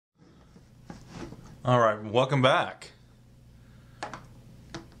All right, welcome back.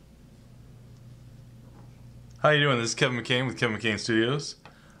 How you doing? This is Kevin McCain with Kevin McCain Studios.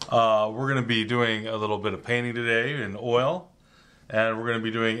 We're going to be doing a little bit of painting today in oil, and we're going to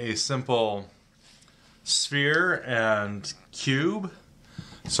be doing a simple sphere and cube.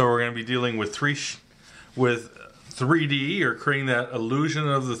 So we're going to be dealing with 3D, or creating that illusion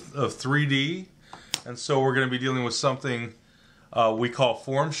of 3D. And so we're going to be dealing with something we call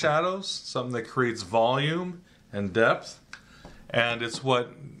form shadows, something that creates volume and depth. And that's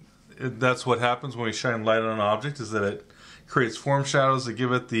what happens when we shine light on an object, is that it creates form shadows that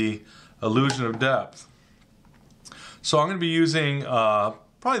give it the illusion of depth. So I'm going to be using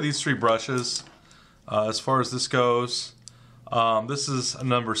probably these three brushes as far as this goes. This is a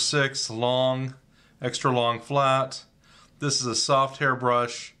number 6, long, extra long flat. This is a soft hair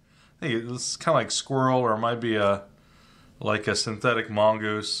brush. I think it's kind of like squirrel, or it might be like a synthetic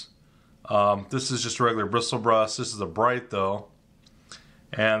mongoose. This is just a regular bristle brush. This is a bright though.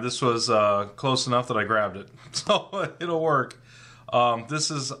 And this was close enough that I grabbed it. So it'll work. This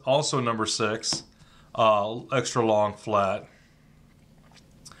is also number 6, extra long flat.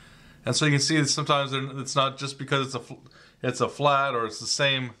 And so you can see that sometimes it's not just because it's a flat or it's the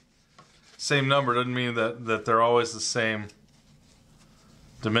same number, doesn't mean that they're always the same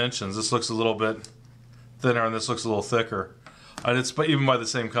dimensions. This looks a little bit thinner and this looks a little thicker. And it's even by the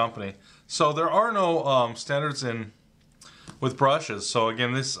same company. So there are no standards with brushes. So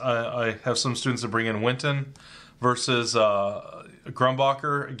again, I have some students that bring in Winton versus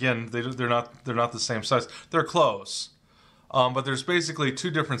Grumbacher. Again, they're not the same size. They're close, but there's basically two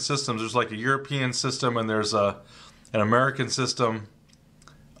different systems. There's like a European system and there's an American system,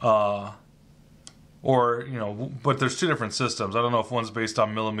 but there's two different systems. I don't know if one's based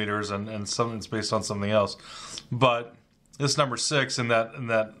on millimeters and something's based on something else. But this number 6 and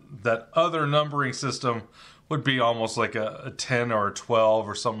that other numbering system would be almost like a 10 or a 12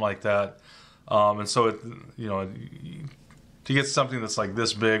 or something like that. And so to get something that's like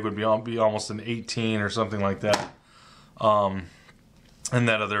this big would be almost an 18 or something like that. And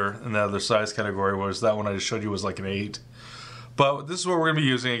that other size category was that one I just showed you was like an 8. But this is what we're going to be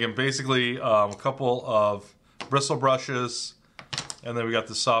using. Again, basically a couple of bristle brushes, and then we got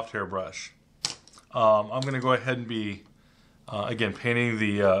the soft hair brush. I'm going to go ahead and be again painting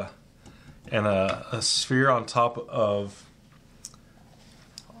a sphere on top of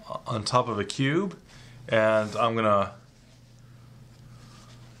a cube, and I'm gonna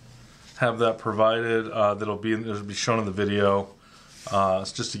have that provided. It'll be shown in the video.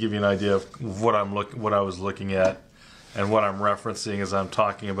 It's just to give you an idea of what I was looking at and what I'm referencing as I'm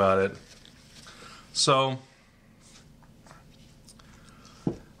talking about it. So,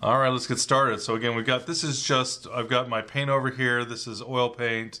 all right, let's get started. So again, I've got my paint over here. This is oil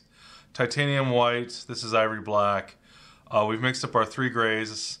paint, titanium white. This is ivory black. We've mixed up our 3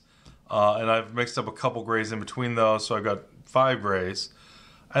 grays, and I've mixed up a couple grays in between those, so I've got 5 grays.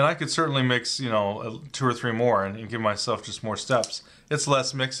 And I could certainly mix, 2 or 3 more and give myself just more steps. It's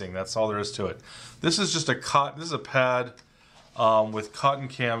less mixing. That's all there is to it. This is just this is a pad with cotton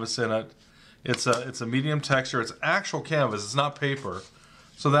canvas in it. It's a medium texture. It's actual canvas. It's not paper.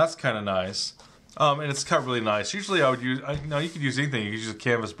 So that's kind of nice. And it's cut really nice. Usually I would use, you could use anything. You could use a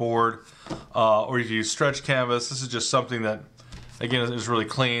canvas board, or you could use stretch canvas. This is just something that, again, is really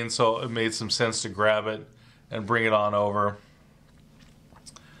clean, so it made some sense to grab it and bring it on over.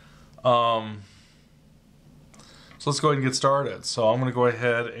 So let's go ahead and get started. So I'm going to go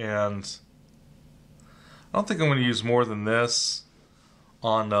ahead and, I don't think I'm going to use more than this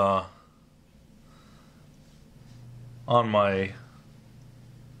on my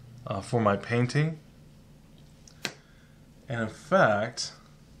for my painting. And in fact,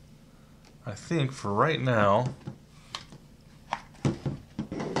 I think for right now, I'm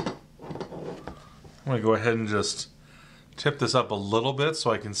going to go ahead and just tip this up a little bit so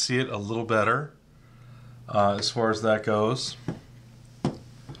I can see it a little better as far as that goes. I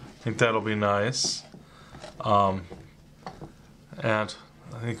think that'll be nice. And I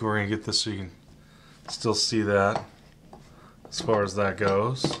think we're going to get this so you can still see that as far as that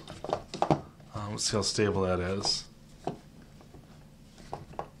goes. Let's see how stable that is.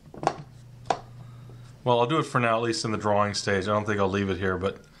 Well, I'll do it for now, at least in the drawing stage. I don't think I'll leave it here,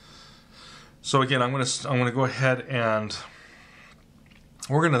 but so again, I'm gonna go ahead and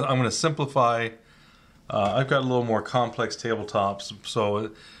I'm gonna simplify. I've got a little more complex tabletops,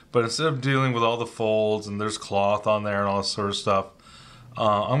 but instead of dealing with all the folds and there's cloth on there and all this sort of stuff,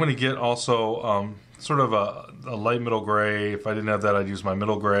 I'm gonna get also sort of a light middle gray. If I didn't have that, I'd use my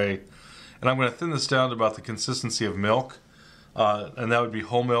middle gray. And I'm going to thin this down to about the consistency of milk, and that would be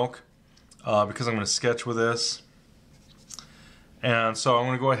whole milk. because I'm going to sketch with this. And so I'm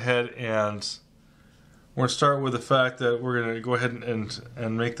going to go ahead and we're going to start with the fact that we're going to go ahead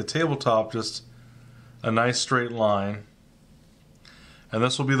and make the tabletop just a nice straight line. And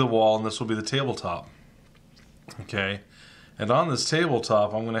this will be the wall and this will be the tabletop. Okay. And on this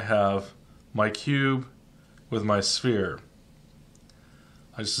tabletop I'm going to have my cube with my sphere.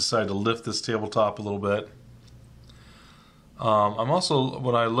 I just decided to lift this tabletop a little bit. I'm also,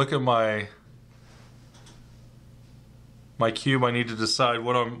 when I look at my cube, I need to decide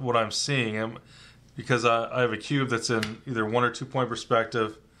what I'm seeing, because I have a cube that's in either 1 or 2 point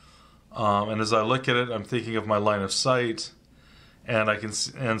perspective, and as I look at it, I'm thinking of my line of sight,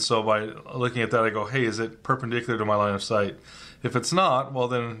 and so by looking at that, I go, hey, is it perpendicular to my line of sight? If it's not, well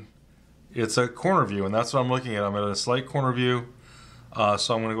then it's a corner view, and that's what I'm looking at. I'm at a slight corner view,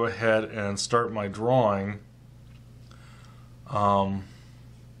 so I'm going to go ahead and start my drawing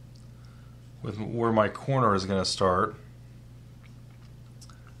with where my corner is going to start.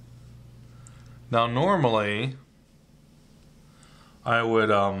 Now normally I would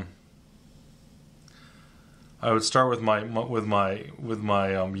start with my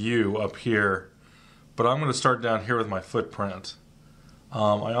U up here, but I'm going to start down here with my footprint.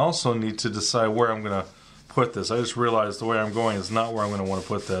 I also need to decide where I'm going to put this. I just realized the way I'm going is not where I'm going to want to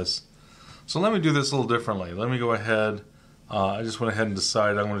put this. So let me do this a little differently. Let me go ahead. I just went ahead and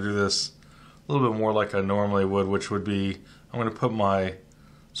decided I'm going to do this a little bit more like I normally would, which would be I'm going to put my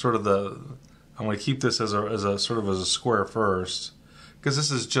I'm going to keep this as a sort of as a square first, because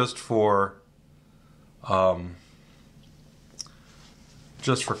this is just for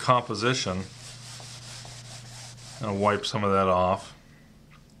composition. I'm going to wipe some of that off.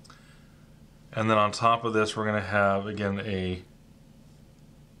 And then on top of this, we're going to have, again, a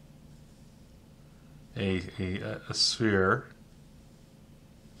sphere.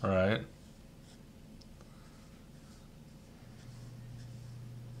 All right.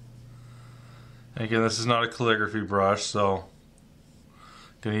 And again, this is not a calligraphy brush, so I'm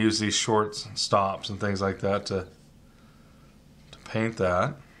going to use these short stops and things like that to paint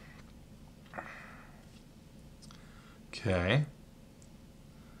that. Okay.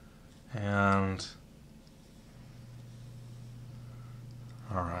 And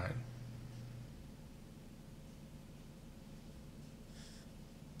all right.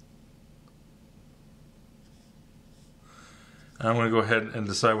 And I'm going to go ahead and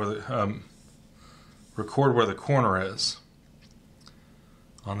decide whether record where the corner is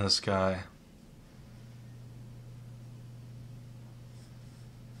on this guy.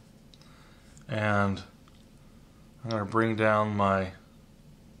 And I'm going to bring down my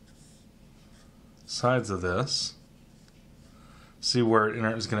sides of this, see where it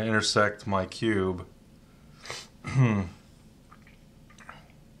is going to intersect my cube.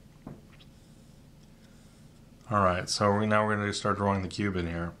 Alright, so now we're going to start drawing the cube in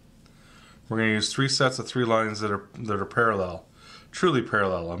here. We're going to use 3 sets of 3 lines that are parallel, truly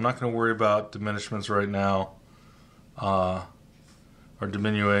parallel. I'm not going to worry about diminishments right now, or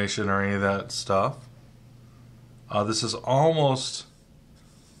diminution or any of that stuff. This is almost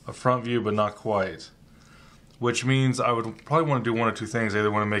a front view, but not quite. Which means I would probably want to do one of two things. I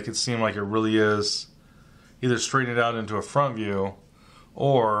either want to make it seem like it really is, either straighten it out into a front view,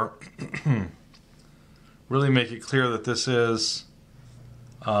 or really make it clear that this is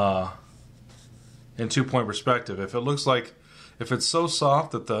in 2 point perspective. If it looks like, if it's so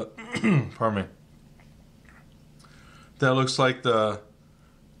soft that the, pardon me, that looks like the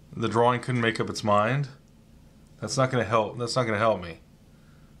drawing couldn't make up its mind, that's not going to help. That's not going to help me.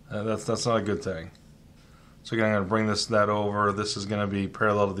 That's not a good thing. So again, I'm going to bring that over. This is going to be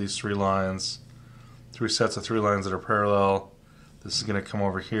parallel to these 3 lines. 3 sets of 3 lines that are parallel. This is going to come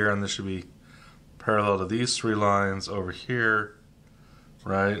over here, and this should be parallel to these 3 lines over here,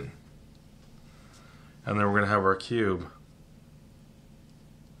 right? And then we're going to have our cube,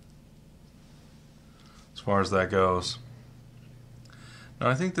 as far as that goes. Now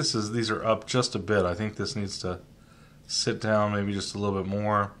I think these are up just a bit. I think this needs to sit down maybe just a little bit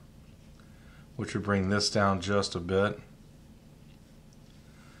more, which would bring this down just a bit.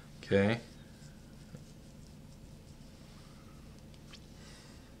 Okay.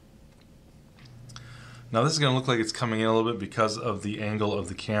 Now this is going to look like it's coming in a little bit because of the angle of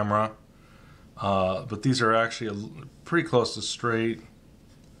the camera, but these are actually pretty close to straight.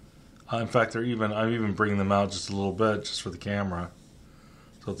 In fact, I'm even bringing them out just a little bit just for the camera,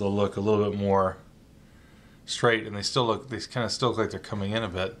 so they'll look a little bit more straight, and they kind of still look like they're coming in a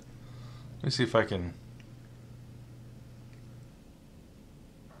bit. Let me see if I can.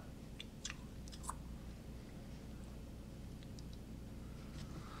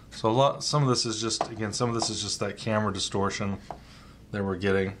 So some of this is just, again, some of this is just that camera distortion that we're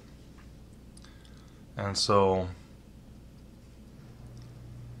getting. And so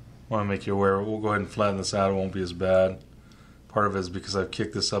I want to make you aware, we'll go ahead and flatten this out, it won't be as bad. Part of it is because I've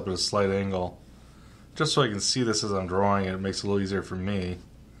kicked this up at a slight angle. Just so I can see this as I'm drawing it, it makes it a little easier for me.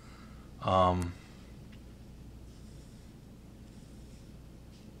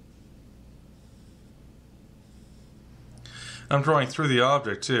 I'm drawing through the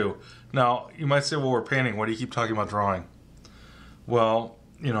object too. Now, you might say, well, we're painting, why do you keep talking about drawing? Well,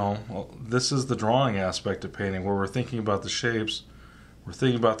 you know, this is the drawing aspect of painting, where we're thinking about the shapes, we're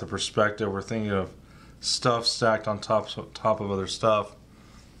thinking about the perspective, we're thinking of stuff stacked on top of other stuff.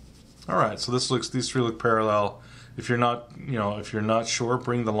 All right, so these three look parallel. If you're not, if you're not sure,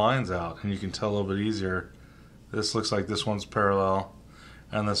 bring the lines out, and you can tell a little bit easier. This looks like this one's parallel,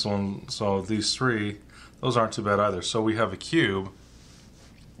 and this one. So these three, those aren't too bad either. So we have a cube,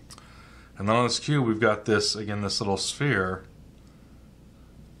 and then on this cube we've got this, again, this little sphere.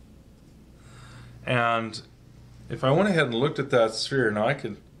 And if I went ahead and looked at that sphere, now I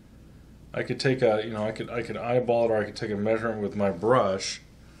could take a, I could eyeball it, or I could take a measurement with my brush.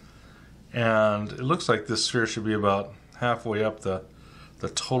 And it looks like this sphere should be about halfway up the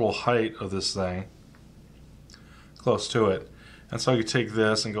total height of this thing. Close to it. And so I could take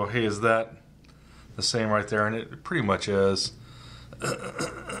this and go, hey, is that the same right there? And it pretty much is.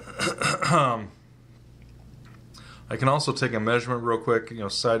 I can also take a measurement real quick,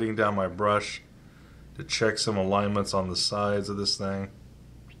 sighting down my brush to check some alignments on the sides of this thing.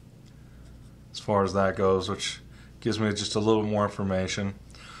 As far as that goes, which gives me just a little more information.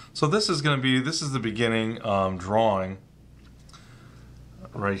 So this is the beginning drawing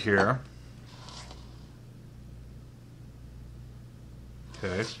right here.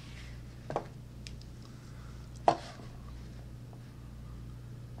 Okay.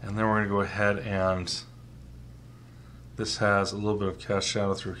 And then we're going to go ahead and this has a little bit of cast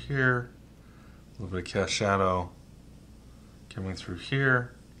shadow through here, a little bit of cast shadow coming through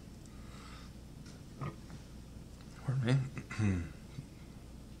here. Pardon me.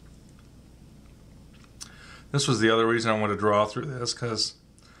 This was the other reason I wanted to draw through this, because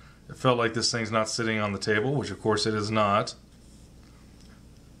it felt like this thing's not sitting on the table, which of course it is not.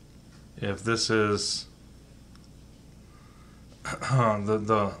 If this is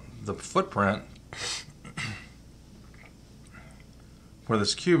the footprint where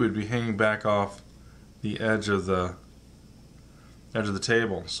this cube would be hanging back off the edge of the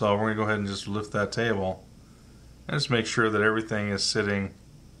table. So we're going to go ahead and just lift that table and just make sure that everything is sitting.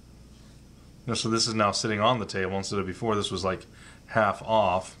 So this is now sitting on the table instead of before this was like half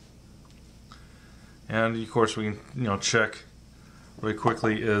off. And of course we can check really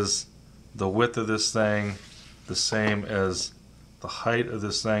quickly, is the width of this thing the same as the height of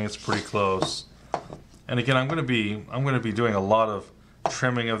this thing? It's pretty close. And again, I'm going to be doing a lot of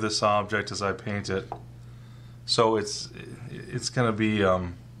trimming of this object as I paint it. So it's going to be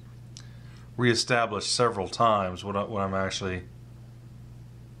reestablished several times what I'm actually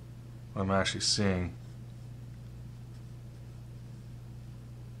seeing.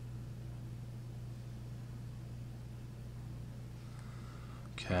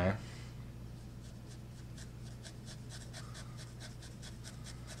 Okay.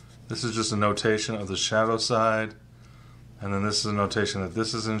 This is just a notation of the shadow side, and then this is a notation that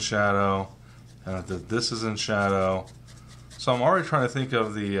this is in shadow, and that this is in shadow. So I'm already trying to think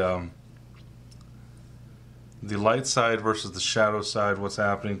of the light side versus the shadow side, what's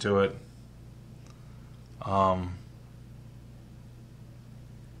happening to it. Alright,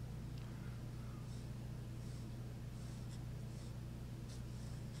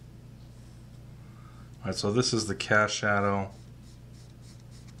 so this is the cast shadow.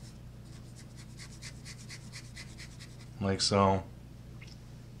 Like so.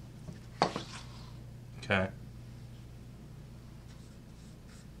 Okay.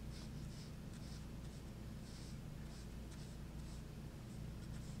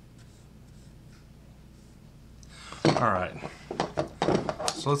 Alright.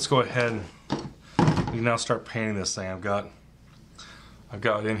 So let's go ahead and we can now start painting this thing. I've got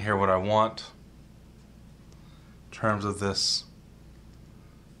in here what I want in terms of this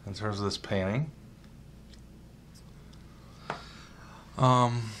painting.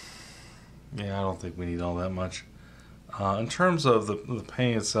 Yeah, I don't think we need all that much. In terms of the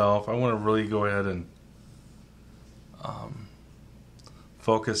painting itself, I want to really go ahead and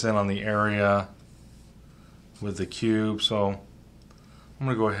focus in on the area with the cube. So I'm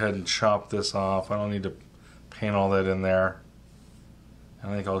going to go ahead and chop this off. I don't need to paint all that in there. I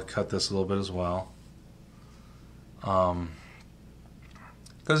think I'll cut this a little bit as well.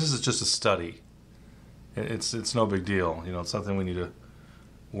 because this is just a study. It's no big deal. You know, it's nothing we need to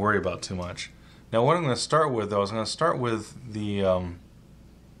worry about too much. Now, what I'm going to start with, though, is I'm going to start with the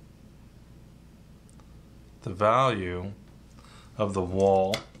value of the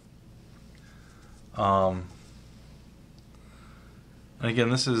wall. And again,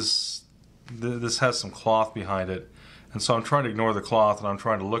 this has some cloth behind it, and so I'm trying to ignore the cloth, and I'm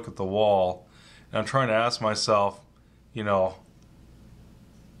trying to look at the wall, and I'm trying to ask myself, you know,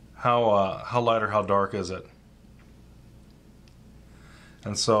 how light or how dark is it?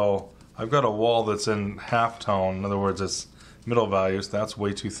 And so I've got a wall that's in half tone. In other words, it's middle values. That's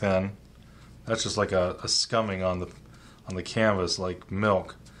way too thin. That's just like a scumming on the canvas, like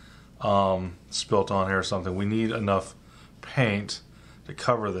milk spilt on here or something. We need enough paint to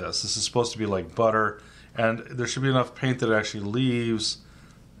cover this. This is supposed to be like butter, and there should be enough paint that actually leaves,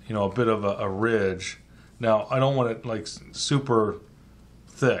 you know, a bit of a ridge. Now, I don't want it like super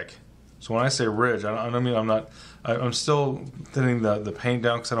thick. So when I say ridge, I mean I'm still thinning the paint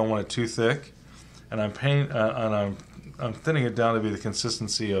down because I don't want it too thick, and I'm thinning it down to be the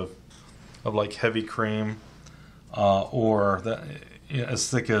consistency of like heavy cream, or that, you know, as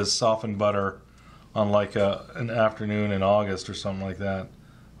thick as softened butter on like an afternoon in August or something like that.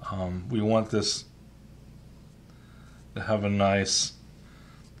 We want this to have a nice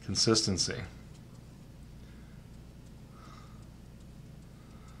consistency.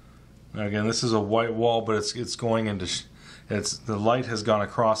 Now again, this is a white wall, but it's going into the light has gone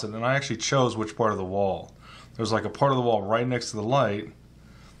across it, and I actually chose which part of the wall. There's like a part of the wall right next to the light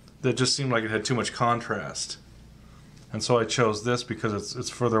that just seemed like it had too much contrast, and so I chose this because it's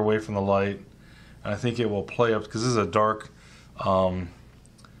further away from the light, and I think it will play up because this is a dark, sort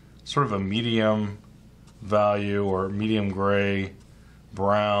of a medium value or medium gray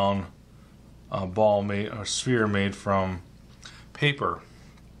brown ball made or sphere made from paper.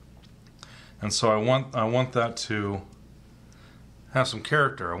 And so I want that to have some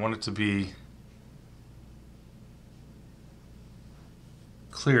character. I want it to be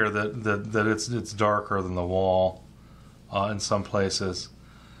clear that it's darker than the wall in some places,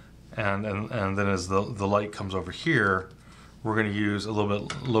 and then as the light comes over here, we're going to use a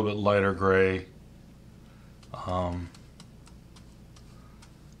little bit lighter gray.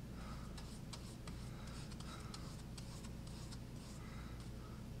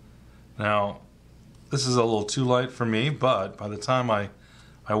 Now, this is a little too light for me, but by the time I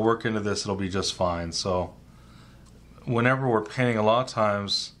work into this, it'll be just fine. So, whenever we're painting, a lot of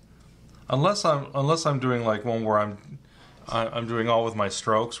times, unless I'm doing like one where I'm doing all with my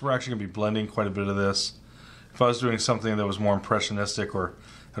strokes, we're actually going to be blending quite a bit of this. If I was doing something that was more impressionistic or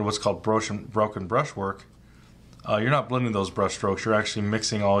had what's called broken brushwork, you're not blending those brush strokes. You're actually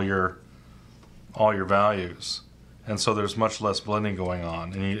mixing all your values. And so there's much less blending going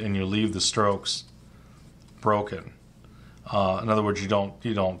on, and you leave the strokes broken. In other words, you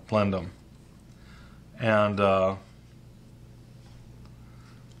don't blend them. And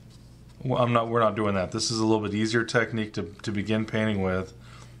we're not doing that. This is a little bit easier technique to begin painting with,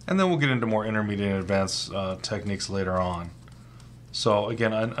 and then we'll get into more intermediate and advanced techniques later on. So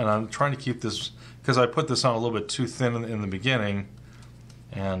again, I'm trying to keep this because I put this on a little bit too thin in the beginning,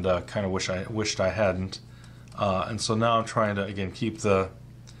 and kind of wished I hadn't. And so now I'm trying to, again, keep the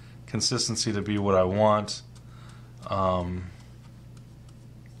consistency to be what I want. And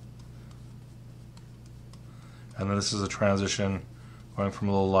then this is a transition going from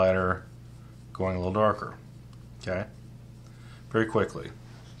a little lighter, going a little darker. Okay? Very quickly.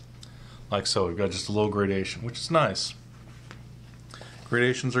 Like so. We've got just a little gradation, which is nice.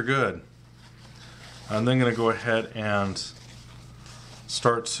 Gradations are good. I'm then going to go ahead and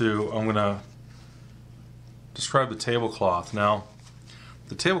I'm going to describe the tablecloth. Now,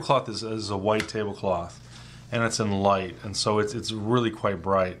 the tablecloth is a white tablecloth, and it's in light, and so it's really quite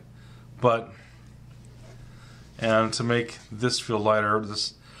bright. And to make this feel lighter,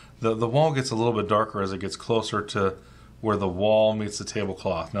 the wall gets a little bit darker as it gets closer to where the wall meets the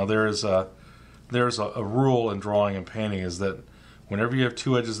tablecloth. Now there's a rule in drawing and painting, is that whenever you have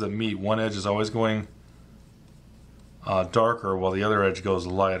two edges that meet, one edge is always going darker while the other edge goes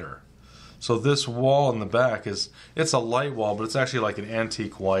lighter. So this wall in the back it's a light wall, but it's actually like an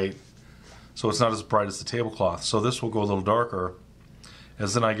antique white, so it's not as bright as the tablecloth. So this will go a little darker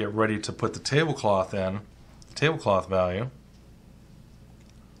as then I get ready to put the tablecloth in, the tablecloth value.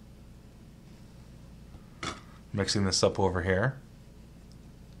 Mixing this up over here.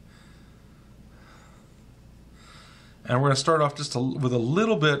 And we're going to start off just with a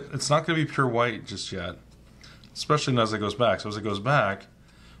little bit. It's not going to be pure white just yet, especially as it goes back. So as it goes back,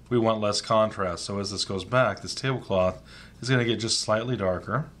 we want less contrast. So as this goes back, this tablecloth is going to get just slightly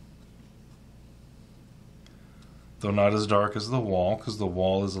darker. Though not as dark as the wall, because the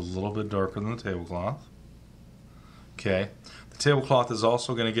wall is a little bit darker than the tablecloth. Okay. The tablecloth is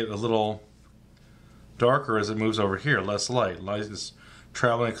also going to get a little darker as it moves over here, less light. Light is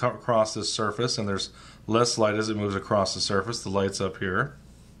traveling across this surface, and there's less light as it moves across the surface. The light's up here.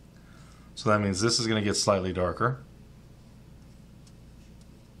 So that means this is going to get slightly darker.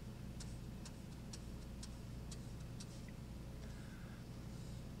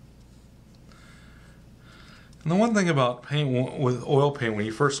 And the one thing about paint with oil paint, when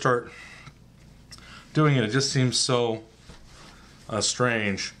you first start doing it, it just seems so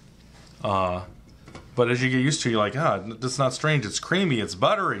strange. But as you get used to it, you're like, it's not strange. It's creamy. It's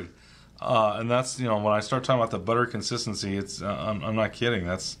buttery. And that's, when I start talking about the butter consistency, it's I'm not kidding.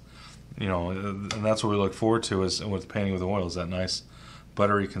 That's, and that's what we look forward to is with painting with oil, is that nice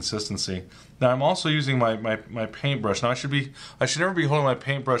buttery consistency. Now I'm also using my paintbrush. Now I should never be holding my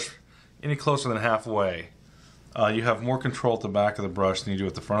paintbrush any closer than halfway. You have more control at the back of the brush than you do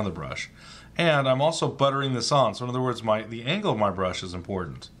at the front of the brush. And I'm also buttering this on. So in other words, the angle of my brush is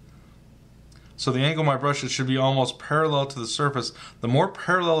important. So the angle of my brush should be almost parallel to the surface. The more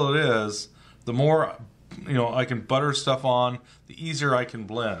parallel it is, the more I can butter stuff on, the easier I can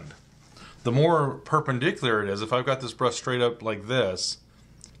blend. The more perpendicular it is, if I've got this brush straight up like this,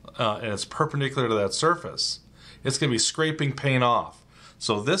 and it's perpendicular to that surface, it's going to be scraping paint off.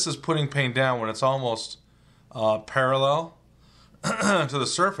 So this is putting paint down when it's almost parallel to the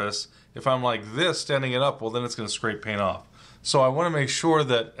surface. If I'm like this, standing it up, well, then it's going to scrape paint off. So I want to make sure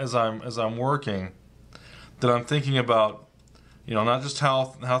that as I'm working, that I'm thinking about, not just how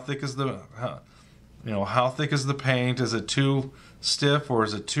thick is the how thick is the paint? Is it too stiff or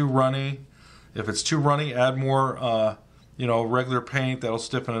is it too runny? If it's too runny, add more regular paint, that'll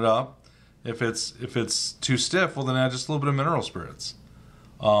stiffen it up. If it's too stiff, well, then add just a little bit of mineral spirits.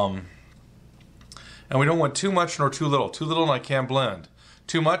 And we don't want too much nor too little. Too little and I can't blend.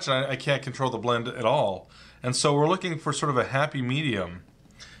 Too much and I can't control the blend at all. And so we're looking for sort of a happy medium.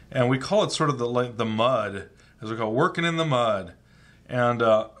 And we call it sort of the mud, as we call it, working in the mud. And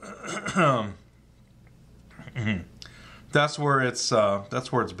that's where it's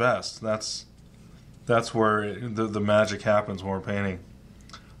best. That's where the magic happens when we're painting.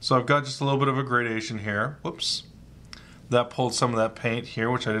 So I've got just a little bit of a gradation here. Whoops. That pulled some of that paint here,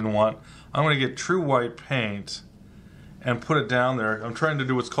 which I didn't want. I'm going to get true white paint and put it down there. I'm trying to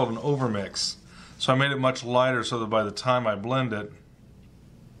do what's called an overmix. So I made it much lighter so that by the time I blend it,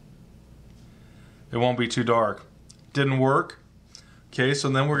 it won't be too dark. Didn't work. Okay, so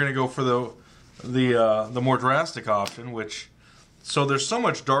then we're going to go for the more drastic option, which, so there's so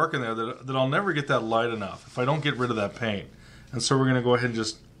much dark in there that I'll never get that light enough if I don't get rid of that paint. And so we're going to go ahead and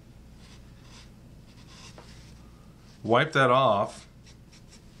just wipe that off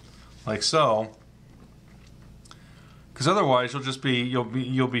like so, because otherwise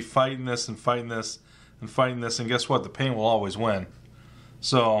you'll be fighting this and fighting this and fighting this, and guess what? The paint will always win.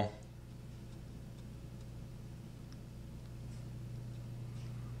 So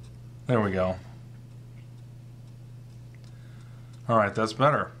there we go. All right, that's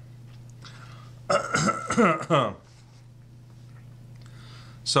better.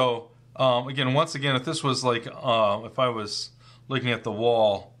 So once again, if this was like if I was looking at the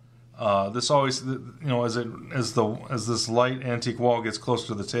wall, this always, as this light antique wall gets closer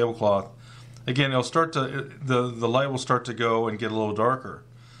to the tablecloth, again it'll start to the light will start to go and get a little darker.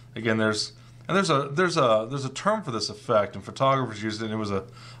 Again, there's a term for this effect, and photographers used it. And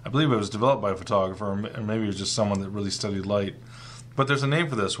I believe it was developed by a photographer, or maybe it was just someone that really studied light. But there's a name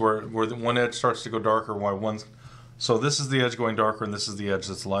for this, where the one edge starts to go darker, so this is the edge going darker, and this is the edge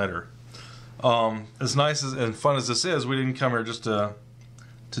that's lighter. As nice and fun as this is, we didn't come here just to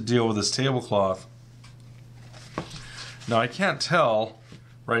deal with this tablecloth. Now I can't tell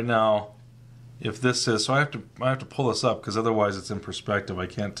right now if this is, so I have to pull this up because otherwise it's in perspective. I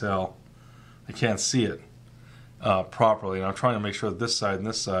can't tell. I can't see it properly, and I'm trying to make sure that this side and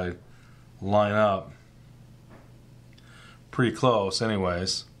this side line up pretty close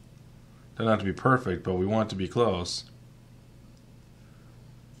anyways. Doesn't have to be perfect, but we want it to be close.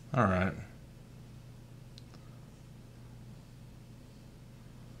 Alright.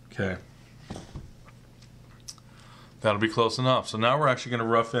 Okay. That'll be close enough. So now we're actually going to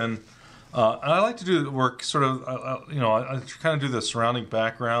rough in. And I like to do the work sort of, I kind of do the surrounding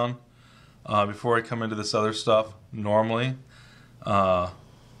background before I come into this other stuff normally.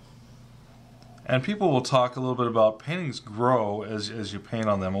 And people will talk a little bit about paintings grow as you paint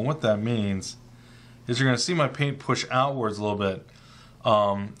on them. And what that means is you're going to see my paint push outwards a little bit.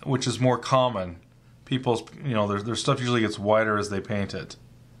 which is more common. People's, their stuff usually gets whiter as they paint it,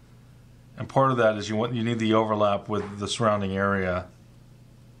 and part of that is you need the overlap with the surrounding area.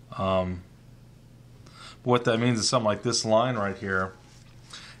 What that means is something like this line right here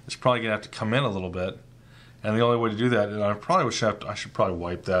is probably gonna have to come in a little bit, and the only way to do that, and I should probably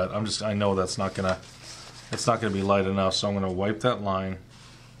wipe that. I know it's not gonna be light enough, so I'm gonna wipe that line,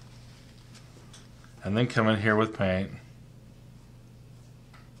 and then come in here with paint.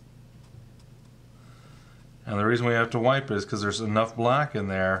 And the reason we have to wipe it is because there's enough black in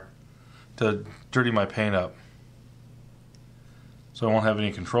there to dirty my paint up, so I won't have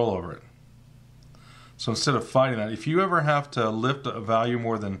any control over it. So instead of fighting that, if you ever have to lift a value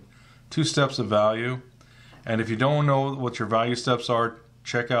more than 2 steps of value, and if you don't know what your value steps are,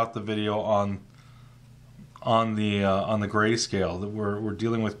 check out the video on the grayscale. That we're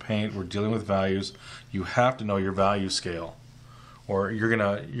dealing with paint, we're dealing with values. You have to know your value scale, or you're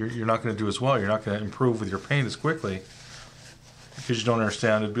not gonna do as well. You're not gonna improve with your paint as quickly because you don't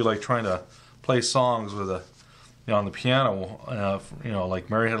understand. It'd be like trying to play songs with on the piano, like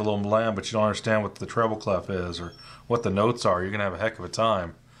Mary Had a Little Lamb, but you don't understand what the treble clef is or what the notes are. You're gonna have a heck of a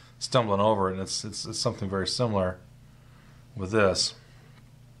time stumbling over it, and it's something very similar with this.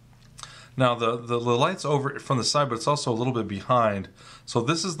 Now the light's over from the side, but it's also a little bit behind. So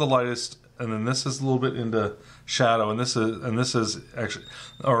this is the lightest, and then this is a little bit into shadow, and this is actually,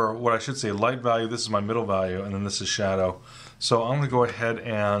 or what I should say, light value. This is my middle value, and then this is shadow. So I'm going to go ahead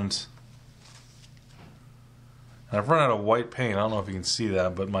and I've run out of white paint. I don't know if you can see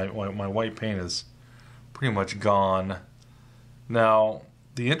that, but my white paint is pretty much gone. Now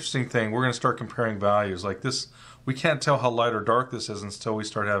the interesting thing, we're going to start comparing values like this. We can't tell how light or dark this is until we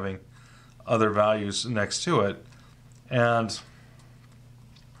start having other values next to it. And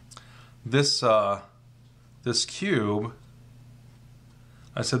this this cube,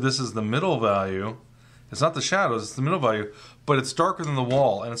 I said this is the middle value. It's not the shadows, it's the middle value, but it's darker than the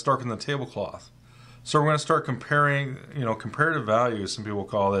wall and it's darker than the tablecloth. So we're going to start comparing, comparative values, some people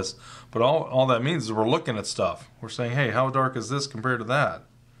call this, but all that means is we're looking at stuff. We're saying, hey, how dark is this compared to that?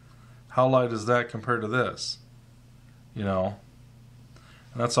 How light is that compared to this? And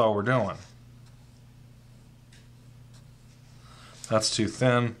that's all we're doing. That's too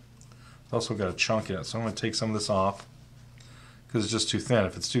thin. It's also got a chunk in it, so I'm going to take some of this off because it's just too thin.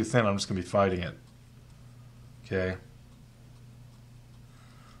 If it's too thin, I'm just going to be fighting it. Okay.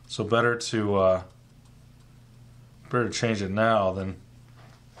 So better to change it now than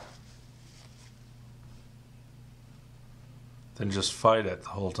just fight it the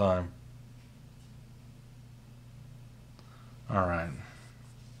whole time. All right.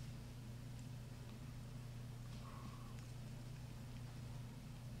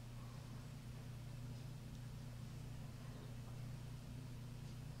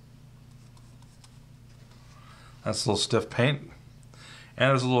 That's a little stiff paint, and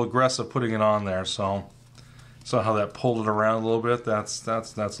it was a little aggressive putting it on there. So how that pulled it around a little bit. That's a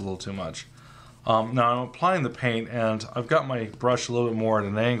little too much. Now I'm applying the paint, and I've got my brush a little bit more at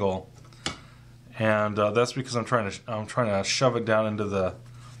an angle, and that's because I'm trying to shove it down into the.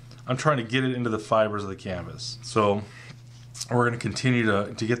 I'm trying to get it into the fibers of the canvas. So we're going to continue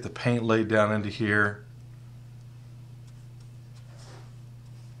to get the paint laid down into here.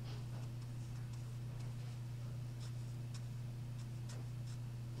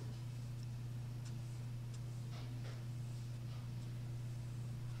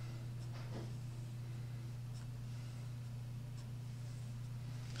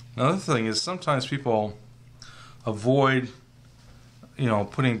 Another thing is sometimes people avoid,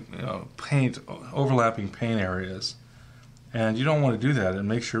 putting overlapping paint areas, and you don't want to do that. And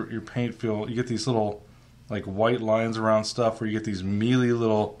make sure your paint you get these little like white lines around stuff, where you get these mealy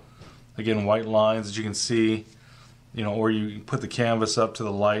little, again, white lines that you can see, or you put the canvas up to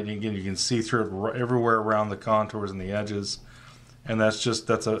the light, and again you can see through it everywhere around the contours and the edges, and that's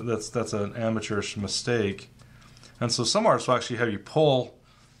an amateurish mistake. And so some artists will actually have you pull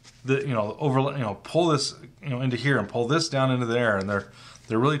pull this into here and pull this down into there, and they're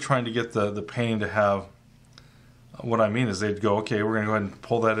really trying to get the painting to have. What I mean is they'd go, okay, we're going to go ahead and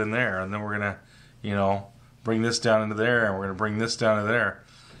pull that in there, and then we're going to bring this down into there, and we're going to bring this down into there,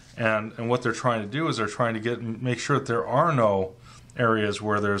 and what they're trying to do is they're trying to make sure that there are no areas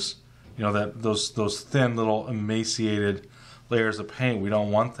where there's those thin little emaciated layers of paint. We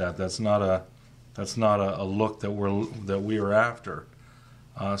don't want that. That's not a look that we are after.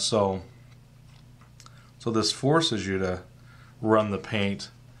 So this forces you to run the paint,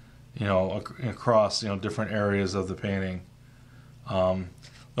 across, different areas of the painting. The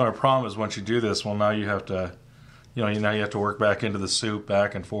only problem is once you do this, well, now you have to you know, now you have to work back into the soup,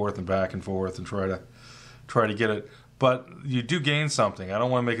 back and forth and back and forth, and try to get it. But you do gain something. I don't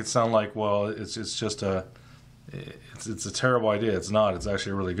want to make it sound like, well, it's just it's a terrible idea. It's not. It's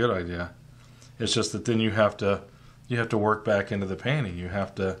actually a really good idea. It's just that then you have to work back into the painting. You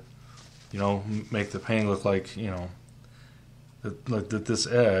have to, you know, make the painting look like, you know, that this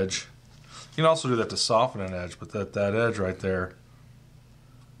edge. You can also do that to soften an edge, but that edge right there,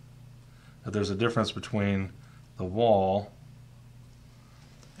 that there's a difference between the wall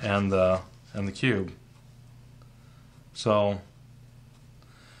and the cube. So,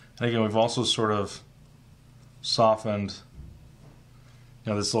 and again, we've also sort of softened,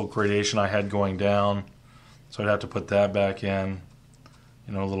 you know, this little gradation I had going down, so I'd have to put that back in,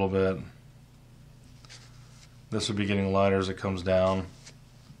 you know, a little bit. This would be getting lighter as it comes down.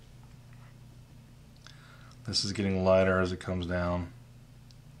 This is getting lighter as it comes down.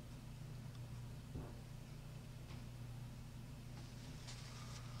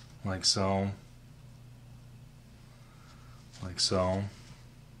 Like so. Like so.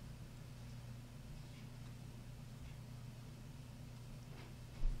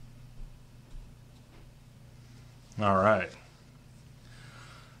 All right.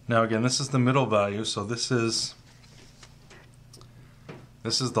 Now again, this is the middle value, so this is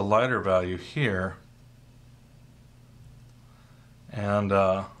the lighter value here, and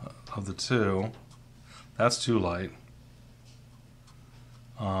of the two, that's too light.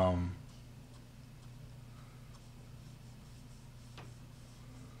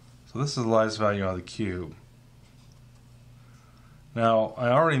 So this is the lightest value out of the cube. Now, I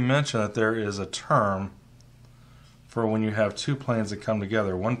already mentioned that there is a term for when you have two planes that come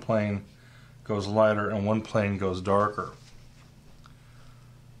together. One plane goes lighter and one plane goes darker.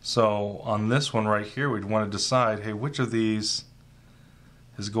 So on this one right here, we'd want to decide, hey, which of these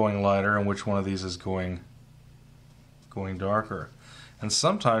is going lighter and which one of these is going darker. And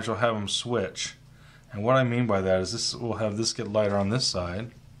sometimes you'll have them switch. And what I mean by that is this will have this get lighter on this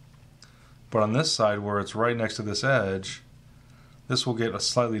side, but on this side where it's right next to this edge, this will get a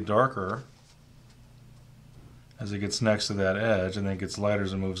slightly darker as it gets next to that edge, and then it gets lighter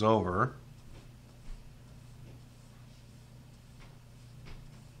as it moves over.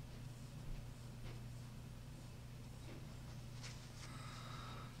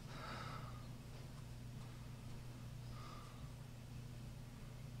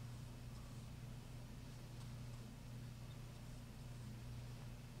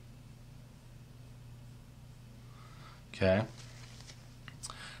 Okay.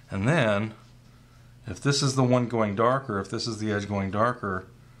 And then, if this is the one going darker, if this is the edge going darker,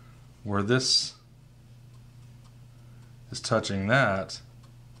 where this is touching that,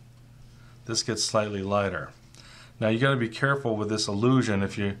 this gets slightly lighter. Now you got to be careful with this illusion.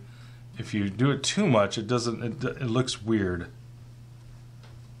 If you do it too much, it looks weird.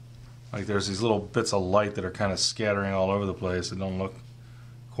 Like there's these little bits of light that are kind of scattering all over the place that don't look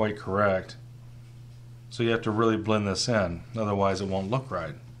quite correct. So you have to really blend this in, otherwise it won't look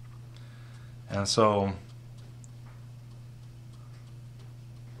right. And so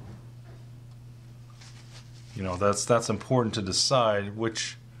you know, that's important to decide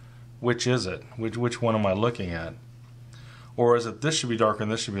which is it? Which one am I looking at? Or is it this should be darker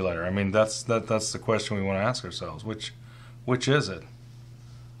and this should be lighter? I mean, that's the question we want to ask ourselves. Which is it?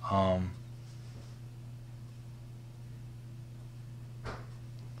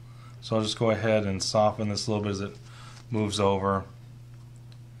 So I'll just go ahead and soften this a little bit as it moves over.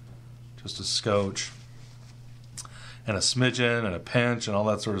 Just a scotch. And a smidgen and a pinch and all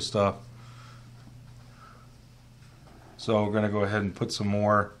that sort of stuff. So we're going to go ahead and put some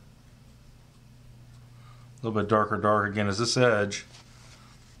more. A little bit darker again, as this edge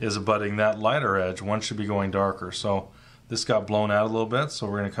is abutting that lighter edge. One should be going darker. So this got blown out a little bit, so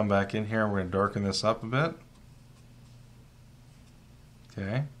we're going to come back in here and we're going to darken this up a bit.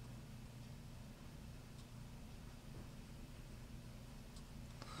 Okay.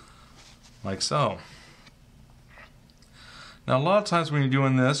 Like so. Now a lot of times when you're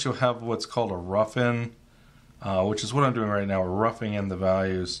doing this, you'll have what's called a rough-in, which is what I'm doing right now. We're roughing in the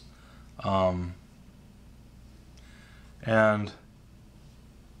values. And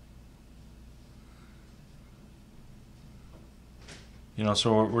you know,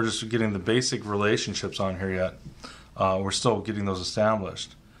 so we're just getting the basic relationships on here yet. We're still getting those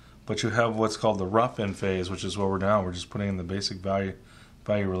established. But you have what's called the rough-in phase, which is what we're doing. We're just putting in the basic value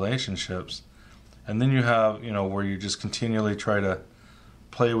relationships. And then you have, you know, where you just continually try to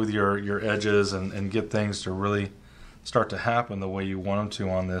play with your edges and get things to really start to happen the way you want them to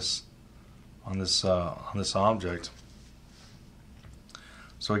on this object.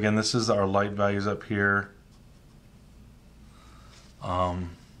 So again, this is our light values up here.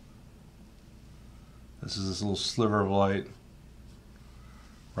 This is this little sliver of light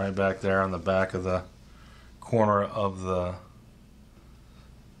right back there on the back of the corner of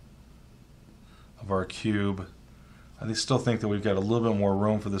our cube. I still think that we've got a little bit more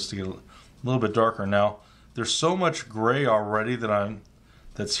room for this to get a little bit darker. Now, there's so much gray already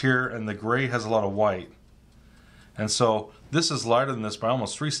that's here, and the gray has a lot of white. And so this is lighter than this by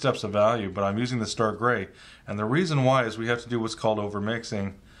almost 3 steps of value, but I'm using this dark gray. And the reason why is we have to do what's called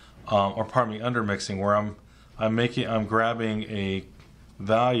overmixing, or pardon me, undermixing, where I'm grabbing a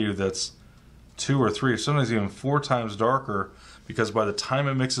value that's 2 or 3, sometimes even 4 times darker, because by the time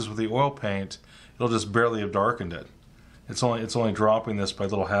it mixes with the oil paint, it'll just barely have darkened it. It's only dropping this by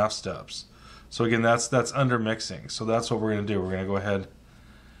little half steps. So again, that's undermixing. So that's what we're going to do. We're going to go ahead,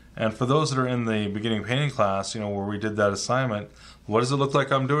 and for those that are in the beginning painting class, where we did that assignment, what does it look like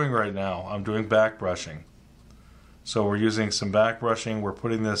I'm doing right now? I'm doing back brushing. So we're using some back brushing. We're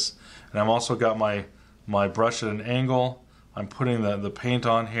putting this, and I've also got my brush at an angle. I'm putting the paint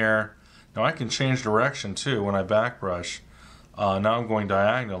on here. Now I can change direction too when I back brush. Now I'm going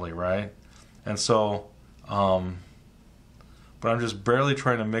diagonally, right? And so, but I'm just barely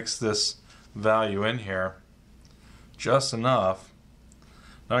trying to mix this value in here, just enough.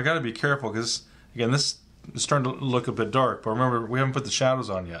 Now I got to be careful because again, this is starting to look a bit dark. But remember, we haven't put the shadows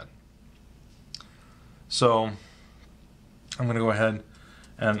on yet. So I'm going to go ahead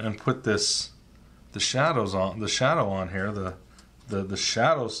and put the shadow on here, the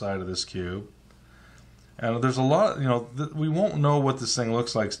shadow side of this cube. And there's a lot, we won't know what this thing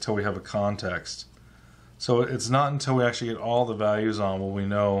looks like until we have a context. So it's not until we actually get all the values on will we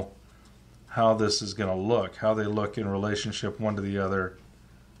know how this is going to look, how they look in relationship one to the other,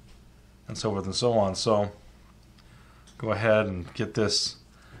 and so forth and so on. So go ahead and get this,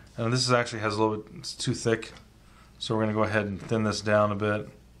 and this actually has a little bit, it's too thick, so we're going to go ahead and thin this down a bit.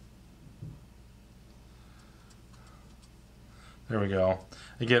 There we go.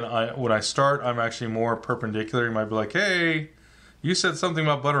 Again, when I start, I'm actually more perpendicular. You might be like, hey, you said something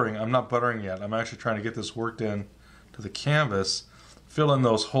about buttering. I'm not buttering yet. I'm actually trying to get this worked in to the canvas, fill in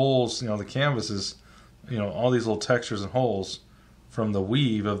those holes. The canvas is, all these little textures and holes from the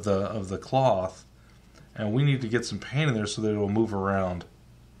weave of the cloth, and we need to get some paint in there so that it will move around.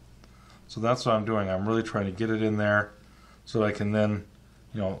 So that's what I'm doing. I'm really trying to get it in there so that I can then,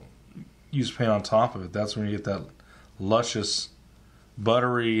 use paint on top of it. That's when you get that luscious,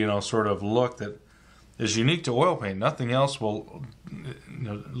 buttery, sort of look that is unique to oil paint. Nothing else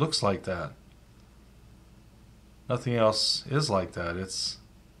looks like that. Nothing else is like that. It's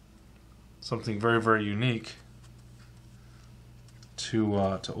something very, very unique to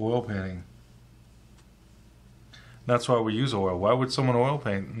oil painting. That's why we use oil. Why would someone oil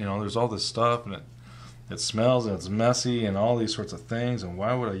paint? There's all this stuff, and it smells, and it's messy, and all these sorts of things, and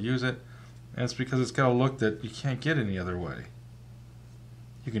why would I use it? And it's because it's got a look that you can't get any other way.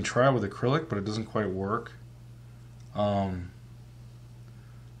 You can try with acrylic, but it doesn't quite work. Or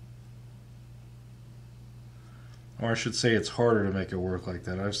I should say it's harder to make it work like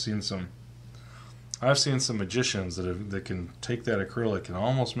that. I've seen some magicians that can take that acrylic and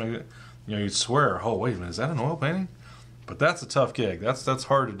almost make it, you'd swear, oh wait a minute, is that an oil painting? But that's a tough gig. That's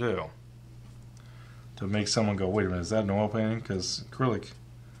hard to do. To make someone go, wait a minute, is that an oil painting? Because acrylic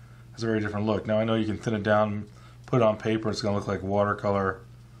has a very different look. Now I know you can thin it down, put it on paper, it's going to look like watercolor.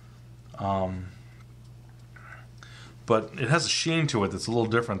 But it has a sheen to it that's a little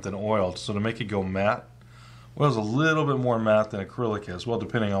different than oil. So to make it go matte, oil's a little bit more matte than acrylic is. Well,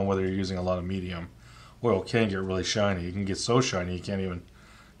 depending on whether you're using a lot of medium. Oil can get really shiny. You can get so shiny you can't even,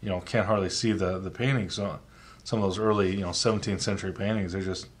 can't hardly see the painting. So some of those early, 17th century paintings, they're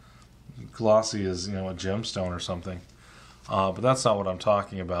just glossy as, a gemstone or something. But that's not what I'm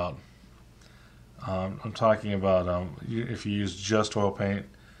talking about. I'm talking about if you use just oil paint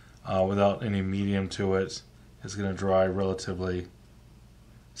without any medium to it, it's going to dry relatively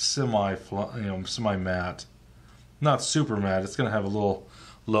semi-matte. Not super matte. It's going to have a little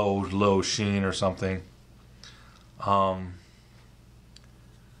low sheen or something. So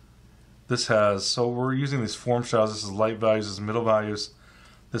we're using these form shadows. This is light values, this is middle values,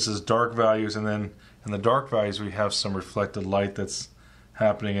 this is dark values, and then in the dark values we have some reflected light that's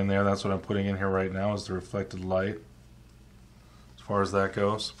happening in there. That's what I'm putting in here right now, is the reflected light, as far as that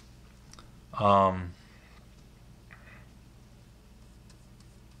goes.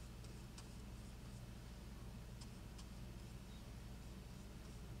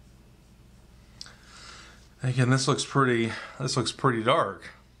 Again, this looks pretty dark,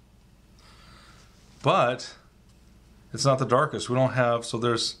 but it's not the darkest. We don't have, so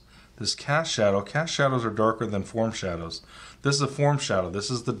there's this cast shadows are darker than form shadows. This is a form shadow.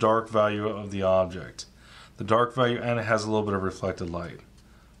 This is the dark value of the object. The dark value, and it has a little bit of reflected light.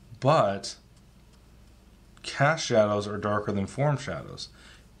 But cast shadows are darker than form shadows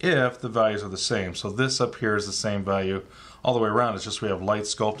if the values are the same. So this up here is the same value all the way around. It's just we have light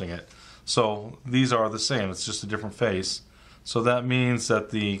sculpting it. So these are the same. It's just a different face. So that means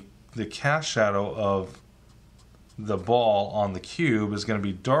that the cast shadow of the ball on the cube is going to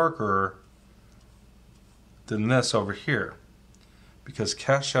be darker than this over here, because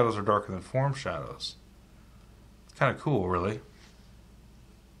cast shadows are darker than form shadows. It's kind of cool, really.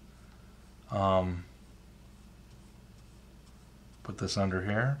 Put this under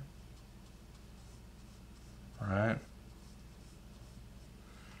here. Alright.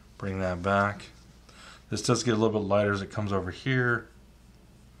 Bring that back. This does get a little bit lighter as it comes over here.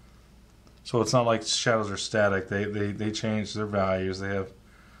 So it's not like shadows are static. They change their values. They have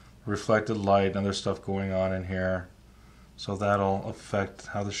reflected light and other stuff going on in here. So that'll affect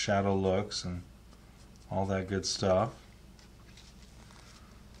how the shadow looks and all that good stuff.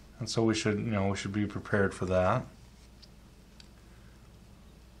 And so we should be prepared for that.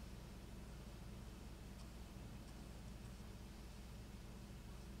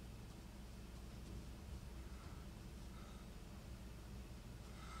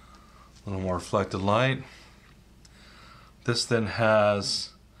 A little more reflected light. This then has,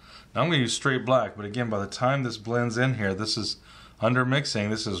 now I'm going to use straight black, but again, by the time this blends in here, this is under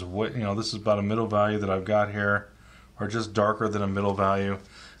mixing. This is what, this is about a middle value that I've got here, or just darker than a middle value.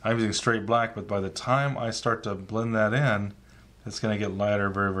 I'm using straight black, but by the time I start to blend that in, it's going to get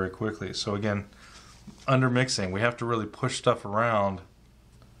lighter very, very quickly. So again, under mixing, we have to really push stuff around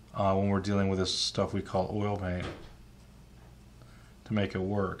when we're dealing with this stuff we call oil paint to make it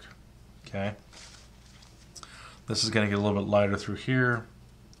work. Okay, this is going to get a little bit lighter through here.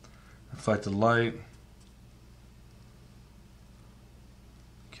 Reflected light.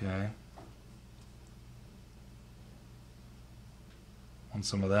 Okay. Want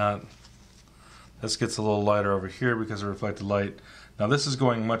some of that. This gets a little lighter over here because of reflected light. Now this is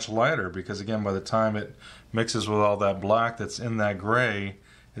going much lighter because, again, by the time it mixes with all that black that's in that gray,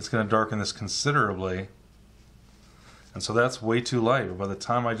 it's going to darken this considerably. And so that's way too light. But by the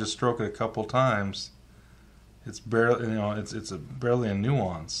time I just stroke it a couple times, it's barely, it's barely a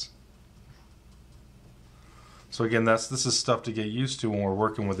nuance. So again, this is stuff to get used to when we're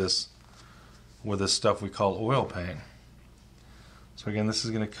working with this stuff we call oil paint. So again, this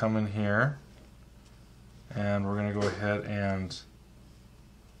is going to come in here, and we're going to go ahead and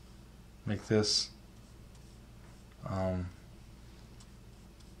make this a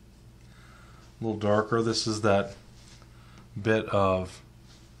little darker. This is that bit of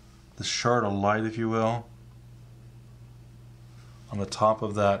the shard of light, if you will, on the top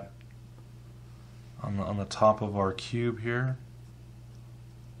of that, on the top of our cube here.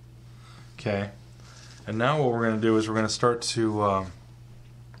 Okay, and now what we're going to do is we're going to start to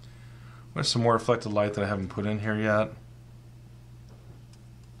there's some more reflected light that I haven't put in here yet.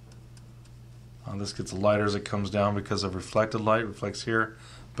 This gets lighter as it comes down because of reflected light. Reflects here,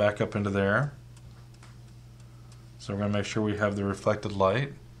 back up into there. So we're going to make sure we have the reflected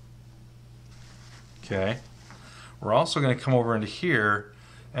light. Okay. We're also going to come over into here,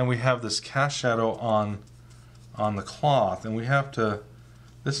 and we have this cast shadow on the cloth, and we have to,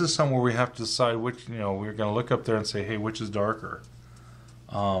 this is somewhere we have to decide which, we're going to look up there and say, hey, which is darker?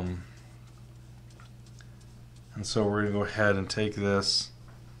 And so we're going to go ahead and take this,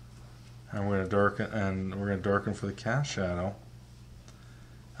 and we're going to darken for the cast shadow.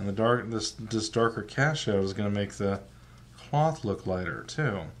 And this darker cast shadow is going to make the cloth look lighter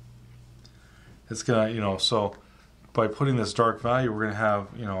too. It's going to, so by putting this dark value, we're going to have,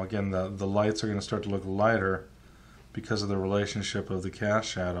 again, the lights are going to start to look lighter because of the relationship of the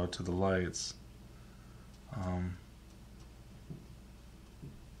cast shadow to the lights. And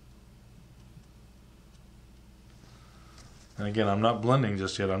again, I'm not blending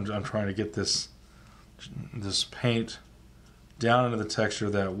just yet. I'm trying to get this paint down into the texture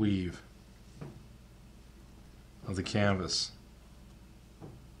of that weave of the canvas.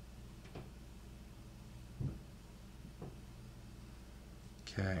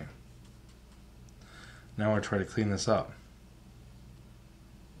 Okay. Now I try to clean this up.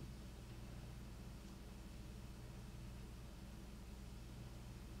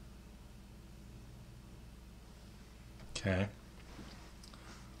 Okay.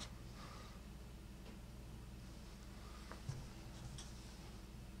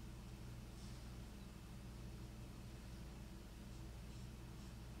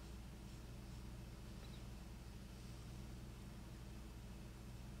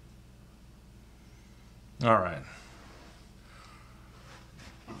 All right.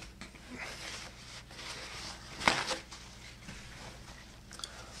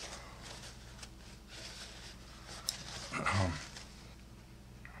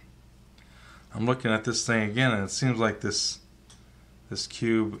 I'm looking at this thing again, and it seems like this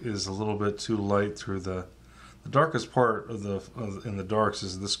cube is a little bit too light through the darkest part in the darks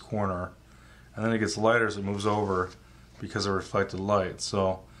is this corner, and then it gets lighter as it moves over because of reflected light.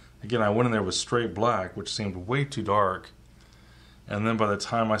 So again, I went in there with straight black, which seemed way too dark, and then by the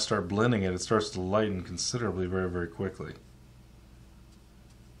time I start blending it, it starts to lighten considerably very, very quickly.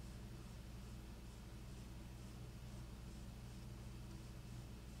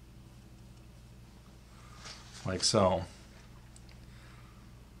 Like so.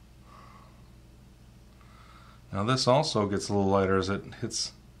 Now this also gets a little lighter as it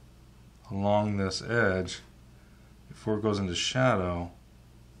hits along this edge. Before it goes into shadow,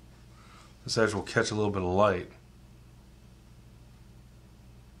 this edge will catch a little bit of light.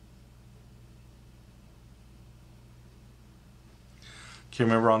 Okay,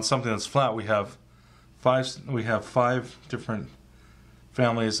 remember on something that's flat we have five different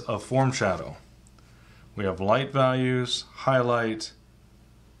families of form shadow. We have light values, highlight,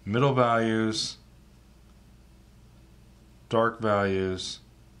 middle values, dark values,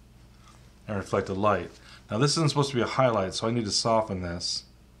 and reflected light. Now this isn't supposed to be a highlight, so I need to soften this.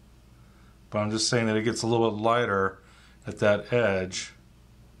 But I'm just saying that it gets a little bit lighter at that edge,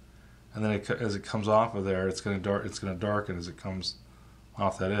 and then as it comes off of there, it's going to darken as it comes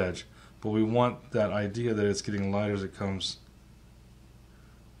off that edge. But we want that idea that it's getting lighter as it comes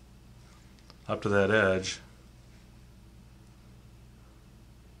up to that edge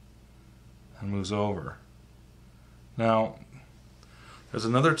and moves over. Now, there's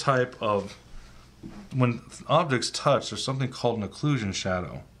another type of, when objects touch, there's something called an occlusion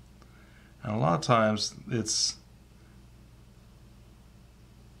shadow. And a lot of times it's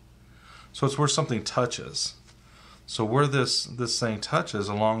where something touches. So where this thing touches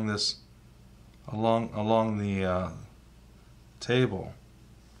along the table,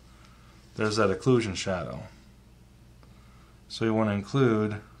 there's that occlusion shadow. So you want to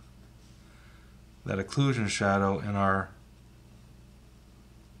include that occlusion shadow in our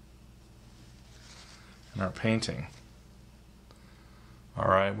painting. All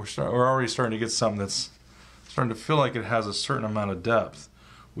right, we're already starting to get something that's starting to feel like it has a certain amount of depth.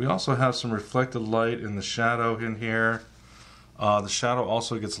 We also have some reflected light in the shadow in here. The shadow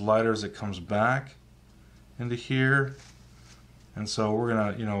also gets lighter as it comes back into here. And so we're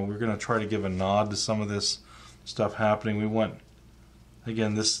gonna try to give a nod to some of this stuff happening. We want,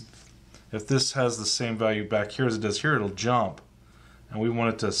 again, if this has the same value back here as it does here, it'll jump, and we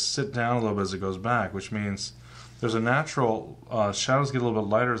want it to sit down a little bit as it goes back, which means there's a natural shadows get a little bit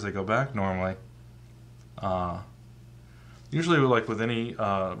lighter as they go back normally. Usually, like with any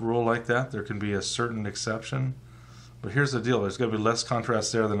rule like that, there can be a certain exception, but here's the deal: there's going to be less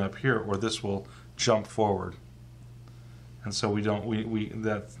contrast there than up here, or this will jump forward. And so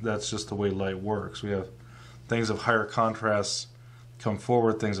that's just the way light works. We have things of higher contrast come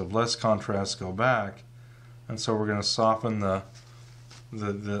forward, things of less contrast go back, and so we're going to soften the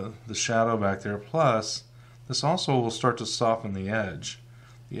shadow back there. Plus, this also will start to soften the edge.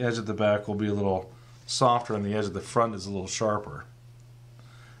 The edge at the back will be a little softer, and the edge at the front is a little sharper,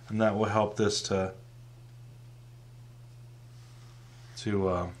 and that will help this to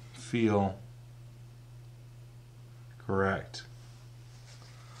feel correct.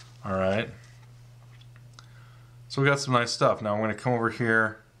 All right. So we got some nice stuff. Now I'm going to come over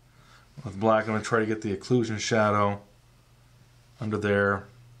here with black. I'm going to try to get the occlusion shadow under there.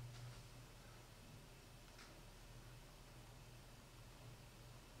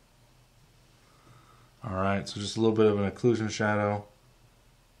 All right, so just a little bit of an occlusion shadow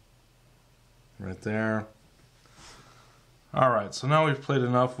right there. All right, so now we've played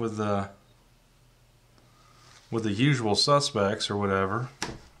enough with the usual suspects or whatever,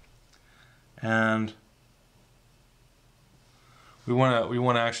 and we want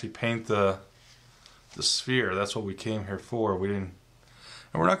to actually paint the sphere. That's what we came here for. And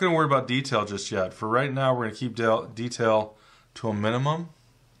we're not going to worry about detail just yet. For right now, we're going to keep detail to a minimum.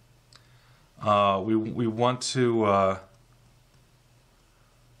 We want to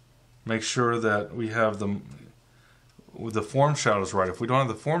make sure that we have the form shadows right. If we don't have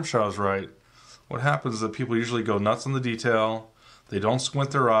the form shadows right, what happens is that people usually go nuts on the detail. They don't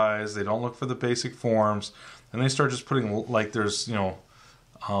squint their eyes. They don't look for the basic forms, and they start just putting, like, there's,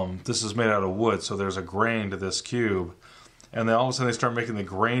 this is made out of wood, so there's a grain to this cube, and then all of a sudden they start making the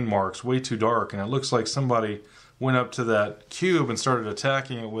grain marks way too dark, and it looks like somebody went up to that cube and started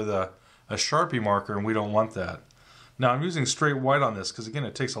attacking it with a a Sharpie marker, and we don't want that. Now I'm using straight white on this because, again,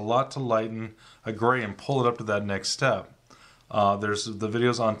 it takes a lot to lighten a gray and pull it up to that next step. There's the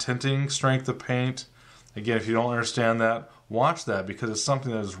videos on tinting, strength of paint. Again, if you don't understand that, watch that, because it's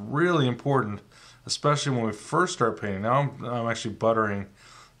something that is really important, especially when we first start painting. Now I'm actually buttering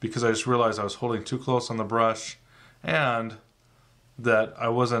because I just realized I was holding too close on the brush and that I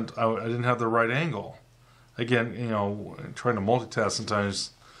didn't have the right angle. Again, you know, trying to multitask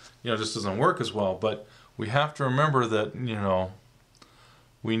sometimes, you know, just doesn't work as well. But we have to remember that, you know,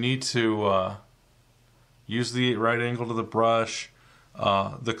 we need to use the right angle to the brush,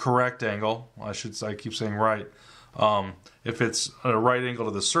 the correct angle. I keep saying right. If it's a right angle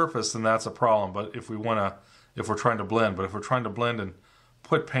to the surface, then that's a problem. But if we're trying to blend, and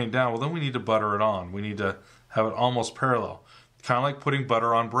put paint down, well, then we need to butter it on. We need to have it almost parallel. Kind of like putting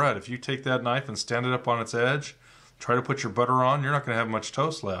butter on bread. If you take that knife and stand it up on its edge, try to put your butter on, you're not going to have much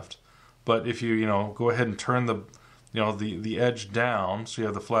toast left. But if you, go ahead and turn the edge down, so you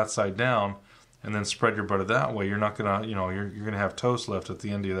have the flat side down, and then spread your butter that way, you're not gonna, you're gonna have toast left at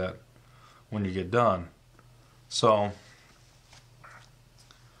the end of that when you get done. So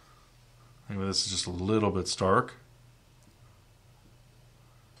anyway, this is just a little bit stark.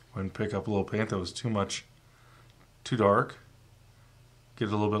 Go ahead and pick up a little paint that was too dark. Get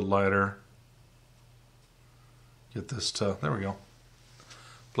it a little bit lighter. Get this to, there we go.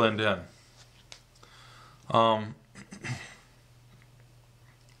 Blend in.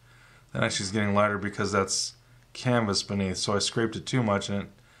 Then actually it's getting lighter because that's canvas beneath, so I scraped it too much and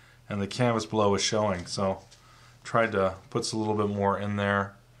the canvas below is showing, so tried to put a little bit more in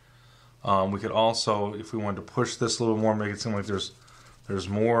there. We could also, if we wanted to push this a little bit more, make it seem like there's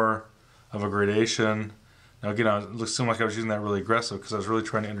more of a gradation. Now again, it seemed like I was using that really aggressive because I was really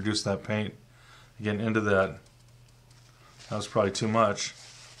trying to introduce that paint again into that. That was probably too much,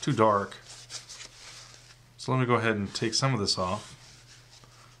 too dark. So let me go ahead and take some of this off.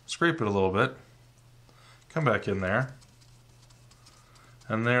 Scrape it a little bit. Come back in there.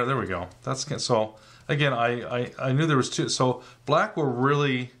 And there we go. That's so again, I knew there was two. So black will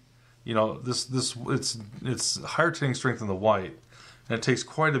really, it's higher tinting strength than the white, and it takes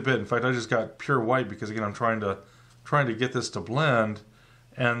quite a bit. In fact, I just got pure white because again, I'm trying to get this to blend,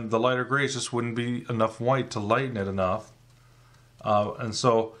 and the lighter grays just wouldn't be enough white to lighten it enough. And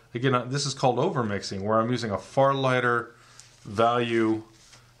so again, this is called overmixing, where I'm using a far lighter value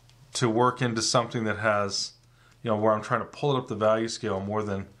to work into something that has, where I'm trying to pull it up the value scale more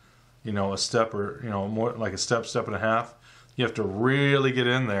than, a step or, more like a step and a half. You have to really get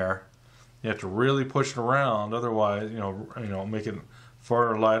in there. You have to really push it around. Otherwise, make it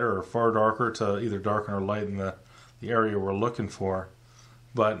far lighter or far darker to either darken or lighten the area we're looking for.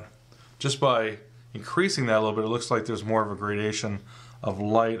 But just by increasing that a little bit, it looks like there's more of a gradation of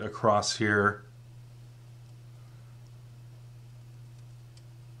light across here.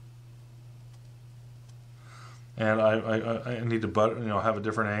 And I need to have a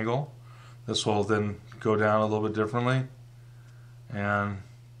different angle. This will then go down a little bit differently, and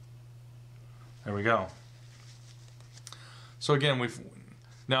there we go. So again,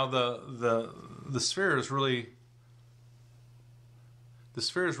 now the sphere is really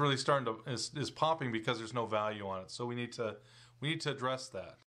starting to is popping because there's no value on it. So we need to address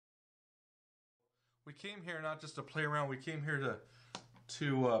that. We came here not just to play around. We came here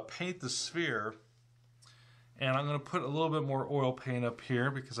to paint the sphere. And I'm going to put a little bit more oil paint up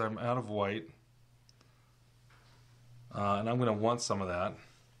here because I'm out of white. And I'm going to want some of that.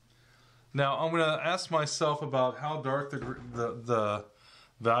 Now I'm going to ask myself about how dark the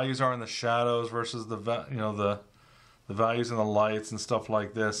values are in the shadows versus the values in the lights and stuff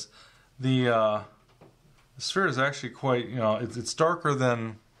like this. The sphere is actually quite, it's darker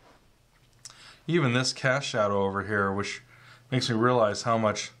than even this cast shadow over here, which makes me realize how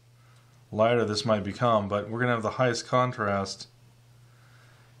much lighter this might become, but we're going to have the highest contrast.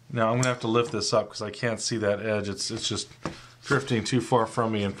 Now I'm going to have to lift this up because I can't see that edge. It's just drifting too far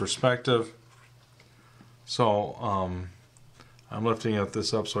from me in perspective. So I'm lifting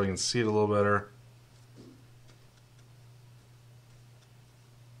this up so I can see it a little better.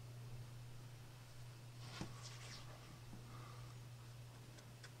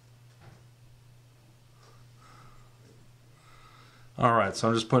 Alright, so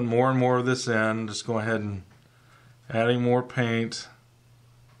I'm just putting more and more of this in, just go ahead and adding more paint,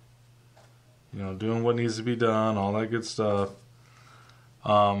 doing what needs to be done, all that good stuff.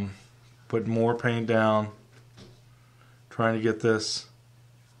 Put more paint down, trying to get this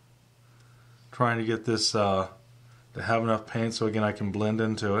to have enough paint so again I can blend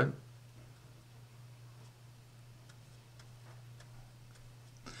into it.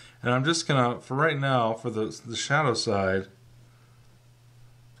 And I'm just gonna, for right now, for the shadow side,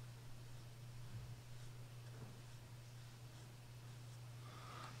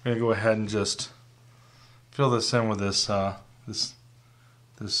 I'm gonna go ahead and just fill this in with this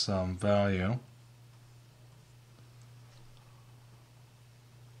value.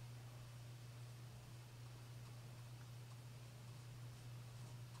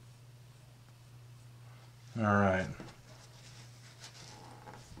 All right.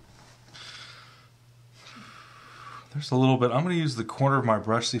 There's a little bit. I'm going to use the corner of my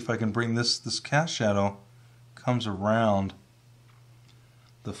brush, see if I can bring this cast shadow comes around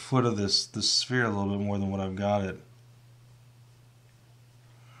the foot of this sphere a little bit more than what I've got it.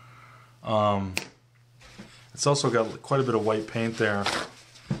 It's also got quite a bit of white paint there.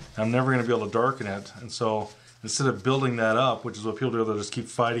 I'm never going to be able to darken it, and so instead of building that up, which is what people do, they'll just keep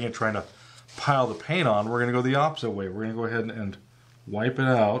fighting it, trying to pile the paint on. We're going to go the opposite way. We're going to go ahead and wipe it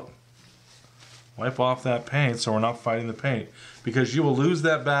out. Wipe off that paint so we're not fighting the paint. Because you will lose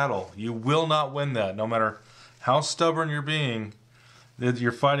that battle. You will not win that. No matter how stubborn you're being,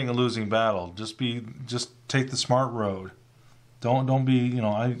 you're fighting a losing battle. Just take the smart road. Don't be, you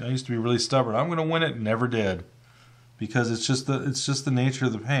know, I used to be really stubborn. I'm going to win it, never did. Because it's just the nature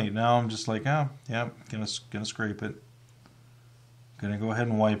of the paint. Now I'm just like, yeah, gonna scrape it. Gonna go ahead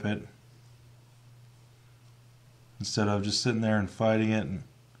and wipe it. Instead of just sitting there and fighting it and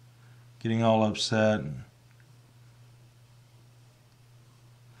getting all upset and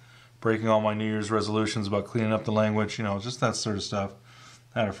breaking all my New Year's resolutions about cleaning up the language, you know, just that sort of stuff.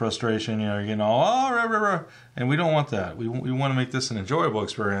 Out of frustration, you know, you're getting all, and we don't want that. We want to make this an enjoyable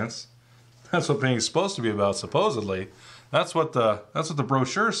experience. That's what painting is supposed to be about, supposedly. That's what the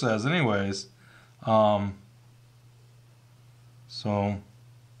brochure says, anyways. So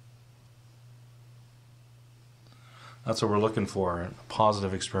that's what we're looking for, a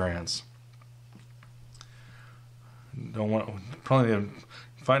positive experience. Don't want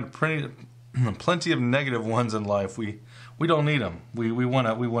find plenty of negative ones in life. We don't need them. We want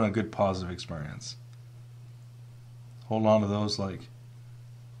a good positive experience. Hold on to those like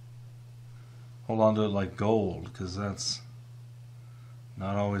gold, because that's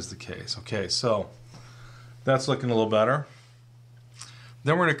not always the case. Okay, so that's looking a little better.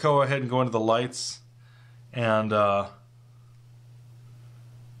 Then we're going to go ahead and go into the lights, and so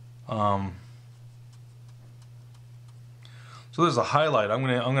there's a highlight. I'm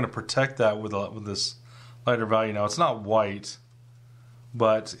gonna protect that with this lighter value. Now it's not white,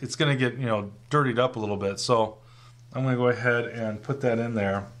 but it's gonna get, you know, dirtied up a little bit. So I'm gonna go ahead and put that in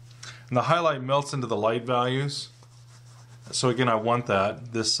there. And the highlight melts into the light values. So again, I want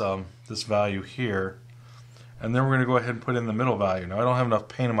this value here. And then we're gonna go ahead and put in the middle value. Now I don't have enough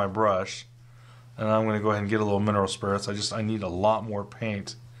paint in my brush, and I'm gonna go ahead and get a little mineral spirits. I need a lot more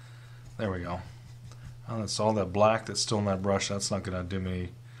paint. There we go. That's all that black that's still in that brush. That's not going to do me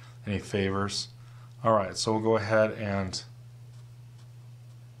any favors. Alright, so we'll go ahead and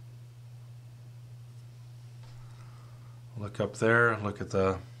look up there, look at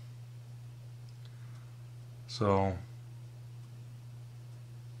the, so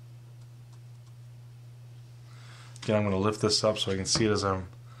again, I'm going to lift this up so I can see it as I'm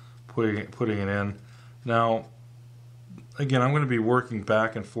putting it in. Now again, I'm going to be working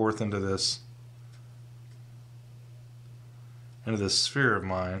back and forth into this sphere of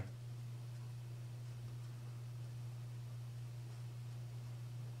mine.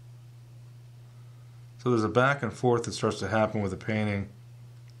 So there's a back and forth that starts to happen with the painting,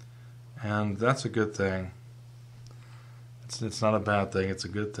 and that's a good thing. It's not a bad thing, it's a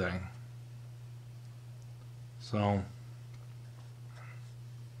good thing. So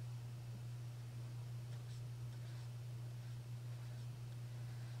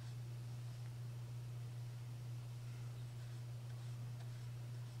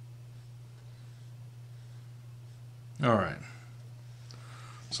alright,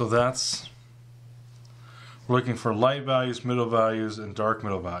 so that's, we're looking for light values, middle values, and dark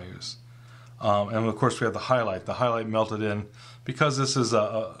middle values. And of course we have the highlight. The highlight melted in, because this is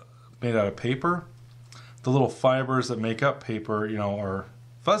made out of paper, the little fibers that make up paper, you know, are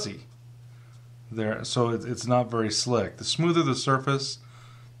fuzzy. So it's not very slick. The smoother the surface,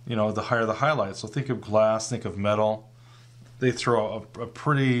 you know, the higher the highlight. So think of glass, think of metal. They throw a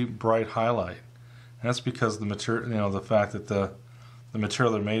pretty bright highlight. And that's because the material, you know, the fact that the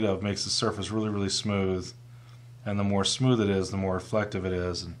material they're made of makes the surface really, really smooth. And the more smooth it is, the more reflective it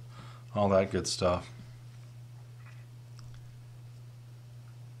is, and all that good stuff.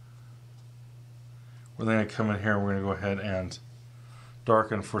 We're then going to come in here and we're going to go ahead and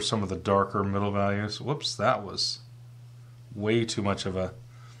darken for some of the darker middle values. Whoops, that was way too much of a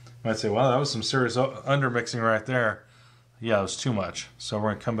might say, well, that was some serious undermixing right there. Yeah, it was too much. So we're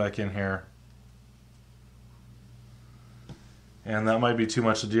going to come back in here. And that might be too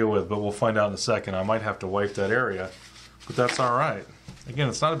much to deal with, but we'll find out in a second. I might have to wipe that area, but that's all right. Again,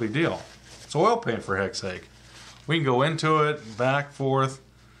 it's not a big deal. It's oil paint, for heck's sake. We can go into it, back, forth,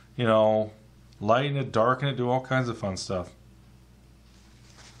 you know, lighten it, darken it, do all kinds of fun stuff.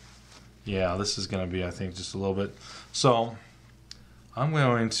 Yeah, this is going to be, I think, just a little bit. So I'm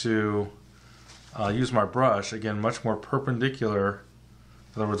going to use my brush, again, much more perpendicular.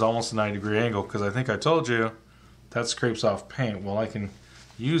 In other words, almost a 90-degree angle, because I think I told you that scrapes off paint. Well, I can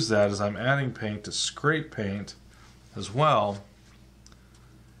use that as I'm adding paint to scrape paint as well.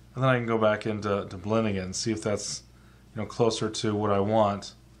 And then I can go back into blending it and see if that's, you know, closer to what I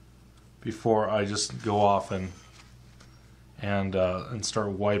want before I just go off and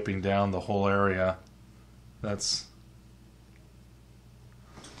start wiping down the whole area. That's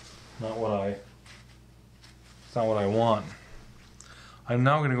not what I want. I'm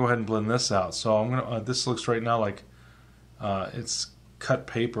now going to go ahead and blend this out. So I'm going to. This looks right now like it's cut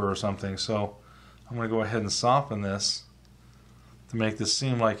paper or something. So I'm going to go ahead and soften this to make this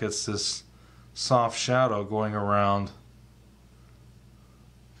seem like it's this soft shadow going around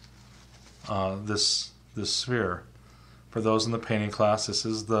this sphere. For those in the painting class, this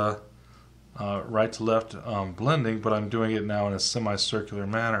is the right to left blending, but I'm doing it now in a semicircular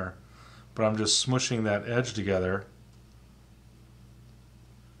manner. But I'm just smushing that edge together.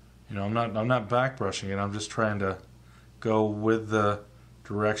 You know, I'm not back brushing it. I'm just trying to go with the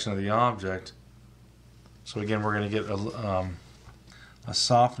direction of the object. So again, we're going to get a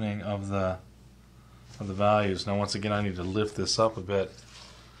softening of the values. Now, once again, I need to lift this up a bit.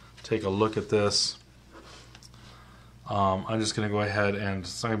 Take a look at this. I'm just going to go ahead and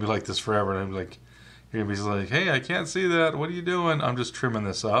it's not going to be like this forever. And I'm like, you're going to be like, hey, I can't see that. What are you doing? I'm just trimming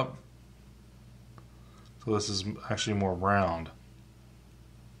this up. So this is actually more round.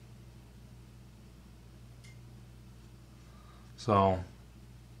 So,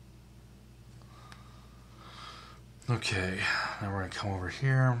 okay, now we're going to come over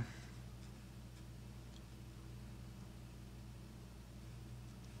here.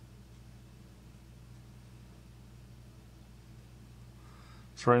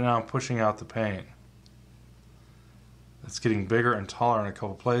 So right now I'm pushing out the paint. It's getting bigger and taller in a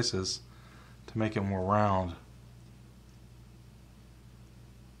couple places to make it more round.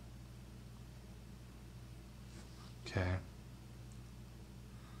 Okay.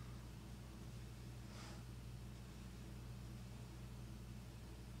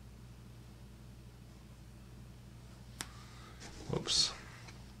 Whoops.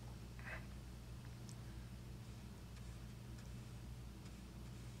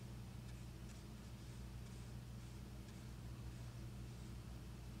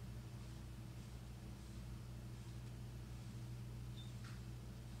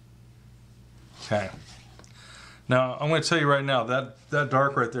 Okay. Now, I'm going to tell you right now, that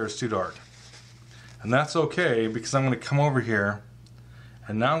dark right there is too dark. And that's okay, because I'm going to come over here,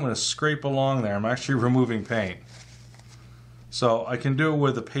 and now I'm going to scrape along there. I'm actually removing paint. So I can do it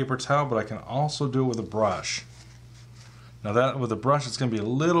with a paper towel, but I can also do it with a brush. Now that with a brush, it's going to be a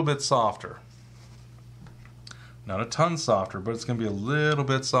little bit softer. Not a ton softer, but it's going to be a little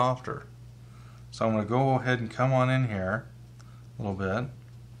bit softer. So I'm going to go ahead and come on in here a little bit.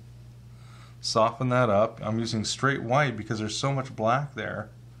 Soften that up. I'm using straight white because there's so much black there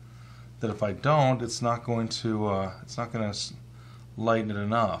that if I don't, it's not going to lighten it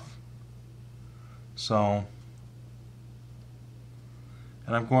enough. So,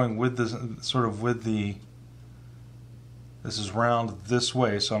 and I'm going with this sort of with the. This is round this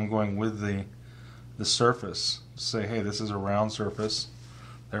way, so I'm going with the surface. Say, hey, this is a round surface.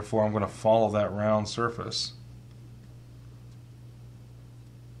 Therefore, I'm going to follow that round surface.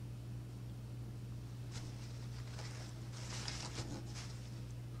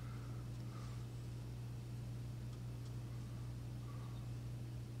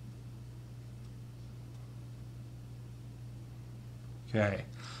 Okay,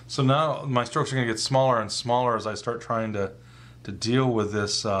 so now my strokes are going to get smaller and smaller as I start trying to deal with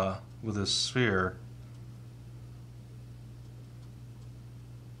this sphere.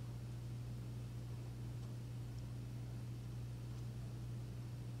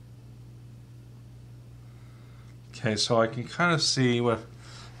 Okay, so I can kind of see what if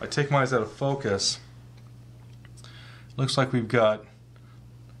I take my eyes out of focus. Looks like we've got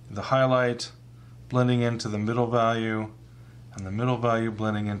the highlight blending into the middle value, and the middle value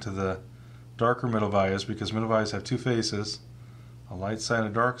blending into the darker middle values, because middle values have two faces, a light side and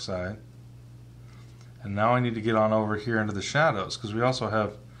a dark side. And now I need to get on over here into the shadows, because we also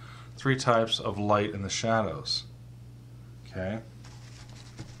have three types of light in the shadows. Okay.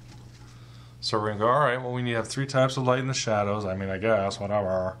 So we're going to go, all right, well, we need to have three types of light in the shadows. I mean, I guess,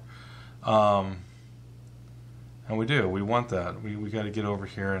 whatever. And we do. We want that. We got to get over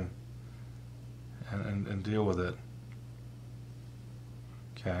here and deal with it.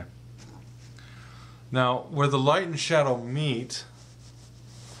 Okay. Now, where the light and shadow meet,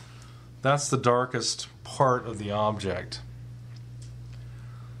 that's the darkest part of the object.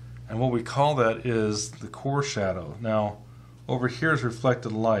 And what we call that is the core shadow. Now, over here is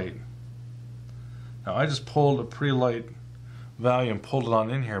reflected light. Now, I just pulled a pretty light value and pulled it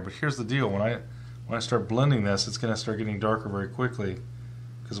on in here, but here's the deal. When I start blending this, it's going to start getting darker very quickly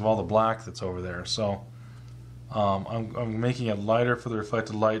because of all the black that's over there. So I'm making it lighter for the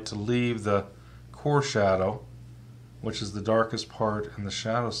reflected light to leave the core shadow, which is the darkest part in the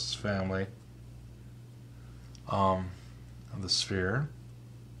shadows family of the sphere.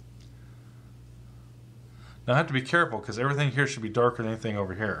 Now I have to be careful because everything here should be darker than anything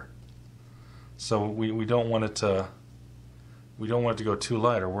over here. So we don't want it to go too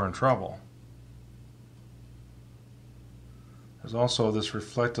light or we're in trouble. There's also this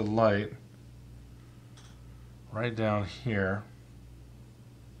reflected light right down here.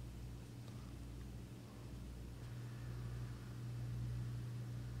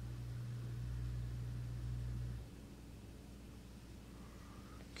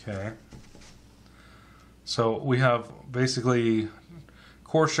 Okay. So we have basically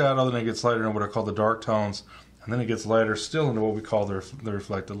core shadow, then it gets lighter into what are called the dark tones, and then it gets lighter still into what we call the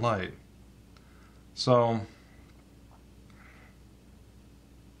reflected light. So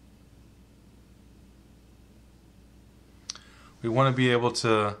we want to be able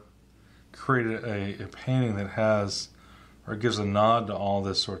to create a painting that has or gives a nod to all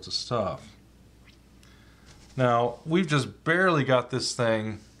this sorts of stuff. Now, we've just barely got this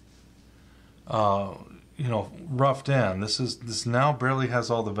thing roughed in. This now barely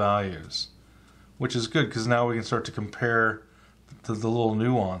has all the values, which is good because now we can start to compare the little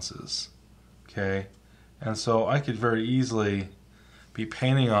nuances. Okay, and so I could very easily be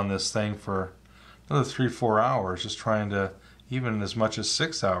painting on this thing for another 3-4 hours, just trying to, even as much as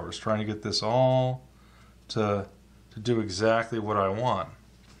 6 hours, trying to get this all to do exactly what I want.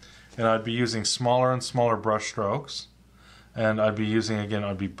 And I'd be using smaller and smaller brush strokes, and I'd be using, again,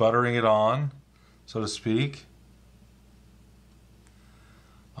 I'd be buttering it on, so to speak.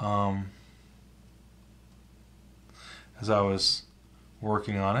 As I was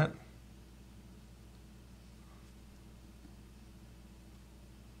working on it.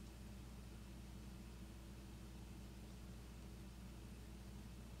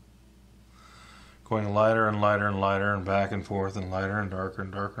 Going lighter and lighter and lighter and back and forth and lighter and darker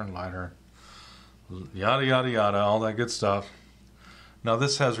and darker and lighter. Yada yada yada, all that good stuff. Now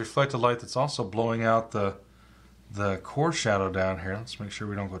this has reflected light that's also blowing out the core shadow down here. Let's make sure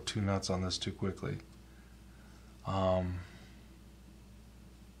we don't go too nuts on this too quickly. So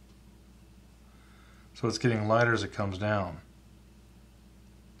it's getting lighter as it comes down.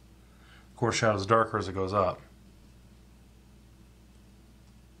 Core shadow is darker as it goes up.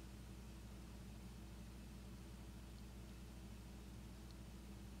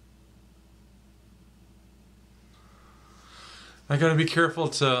 I got to be careful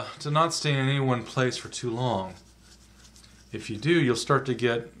to not stay in any one place for too long. If you do, you'll start to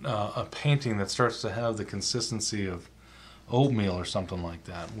get a painting that starts to have the consistency of oatmeal or something like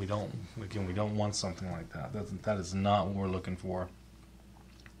that. We don't want something like that. That is not what we're looking for.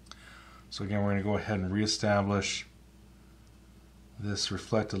 So again, we're going to go ahead and reestablish this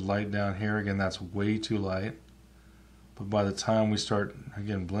reflected light down here. Again, that's way too light. But by the time we start,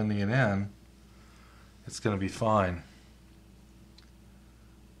 again, blending it in, it's going to be fine.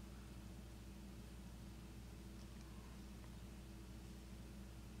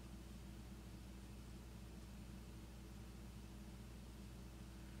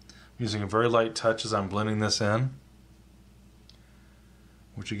 Using a very light touch as I'm blending this in,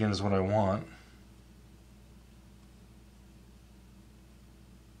 which again is what I want.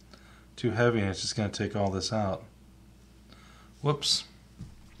 Too heavy and it's just going to take all this out. Whoops.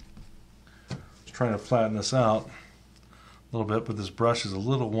 Just trying to flatten this out a little bit, but this brush is a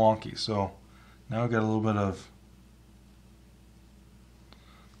little wonky, so now I've got a little bit of,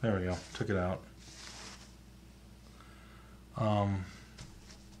 there we go, took it out.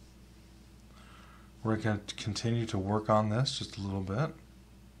 We're going to continue to work on this just a little bit.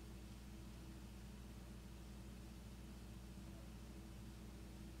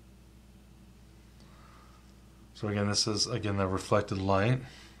 So again, this is, again, the reflected light.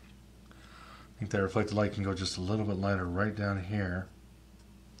 I think that reflected light can go just a little bit lighter right down here.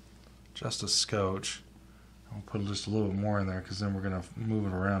 just a scotch. I'll put just a little bit more in there because then we're going to move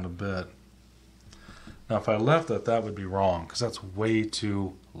it around a bit. Now if I left that, that would be wrong because that's way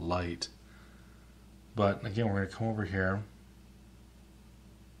too light. But again, we're going to come over here.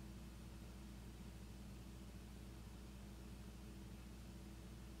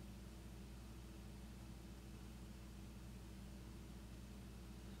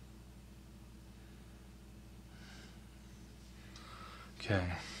 Okay.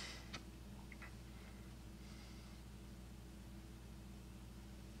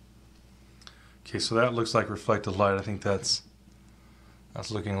 Okay, so that looks like reflected light. I think that's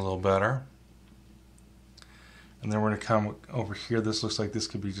looking a little better. And then we're going to come over here. This looks like this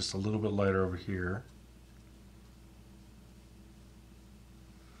could be just a little bit lighter over here.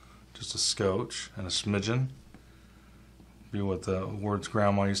 Just a scotch and a smidgen. Be what the words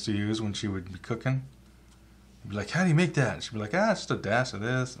Grandma used to use when she would be cooking. You'd be like, how do you make that? She'd be like, just a dash of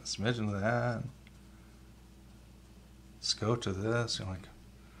this, a smidgen of that, scotch of this. You're like,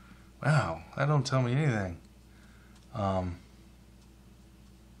 wow, that don't tell me anything.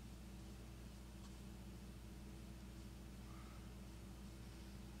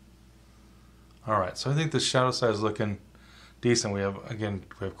 Alright, so I think the shadow side is looking decent. We have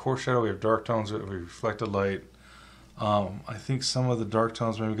coarse shadow, we have dark tones, we have reflected light. I think some of the dark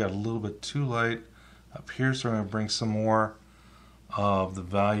tones maybe got a little bit too light up here, so we're going to bring some more of the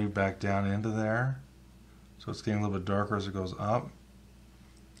value back down into there. So it's getting a little bit darker as it goes up.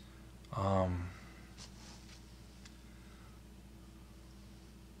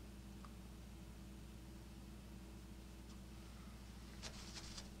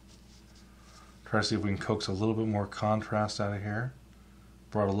 Try to see if we can coax a little bit more contrast out of here.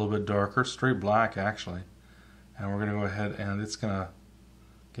 Brought a little bit darker, straight black actually. And we're going to go ahead and it's going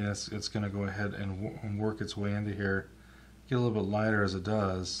to go ahead and work its way into here. Get a little bit lighter as it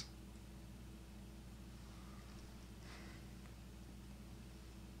does.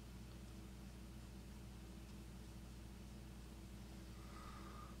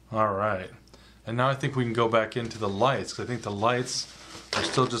 Alright, and now I think we can go back into the lights, because I think the lights are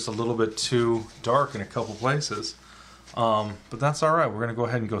still just a little bit too dark in a couple places. But that's alright, we're going to go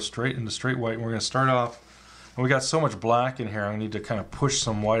ahead and go straight into straight white, and we're going to start off, and we got so much black in here, I need to kind of push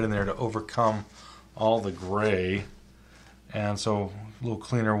some white in there to overcome all the gray. And so, a little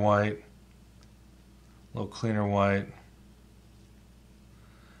cleaner white, a little cleaner white.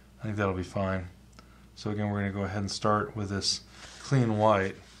 I think that'll be fine. So again, we're going to go ahead and start with this clean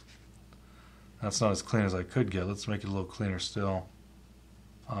white. That's not as clean as I could get. Let's make it a little cleaner still.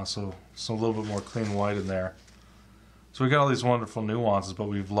 So a little bit more clean white in there. So we got all these wonderful nuances, but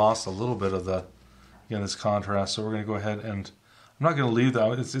we've lost a little bit of this contrast. So we're going to go ahead and I'm not going to leave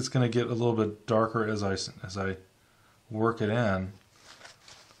that. It's going to get a little bit darker as I work it in,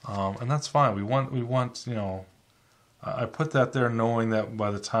 and that's fine. We want I put that there knowing that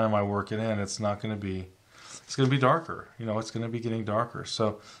by the time I work it in, it's going to be darker. It's going to be getting darker.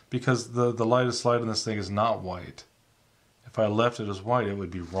 So because the lightest light in this thing is not white. If I left it as white, it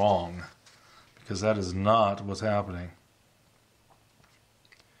would be wrong, because that is not what's happening.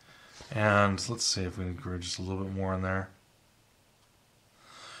 And let's see if we can grow just a little bit more in there.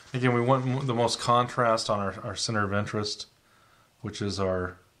 Again, we want the most contrast on our center of interest, which is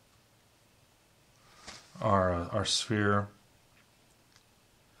our sphere.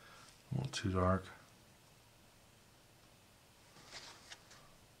 A little too dark.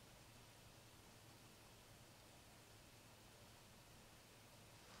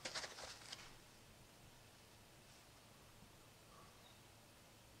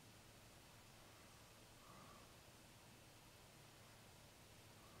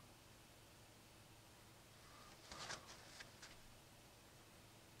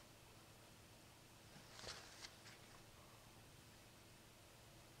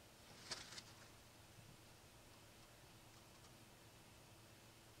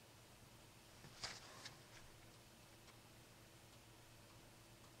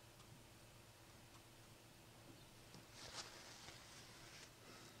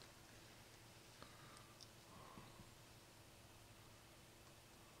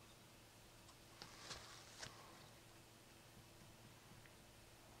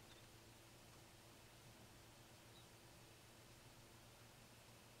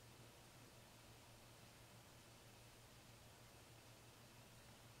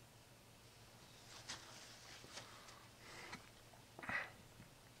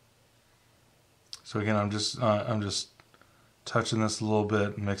 So again, I'm just touching this a little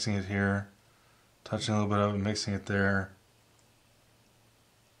bit, mixing it here, touching a little bit of it, mixing it there.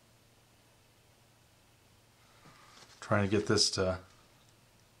 Trying to get this to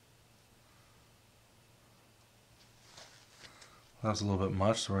That's a little bit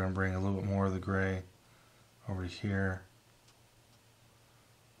much, so we're going to bring a little bit more of the gray over here.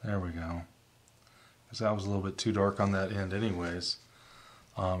 There we go. Because that was a little bit too dark on that end anyways.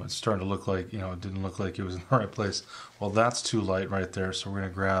 It's starting to look like, it didn't look like it was in the right place. Well, that's too light right there, so we're going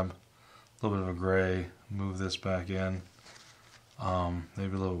to grab a little bit of a gray, move this back in.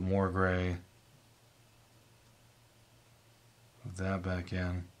 Maybe a little bit more gray. Move that back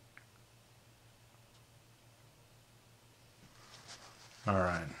in.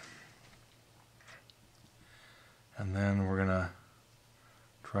 Alright. And then we're going to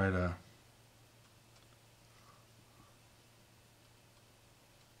try to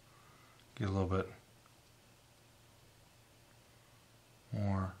get a little bit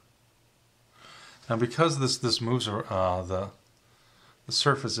more. Now, because this moves the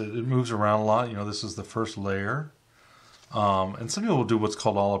surface, it moves around a lot. This is the first layer, and some people will do what's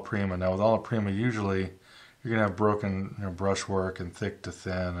called alla prima. Now, with alla prima, usually you're gonna have broken brush work and thick to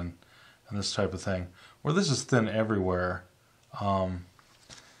thin and this type of thing. Where this is thin everywhere, and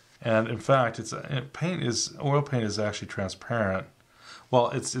in fact, oil paint is actually transparent. Well,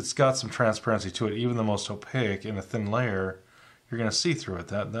 it's got some transparency to it. Even the most opaque in a thin layer, you're going to see through it.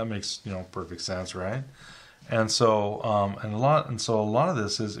 That makes perfect sense, right? And so a lot of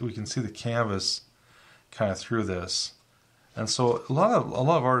this is we can see the canvas kind of through this. And so a lot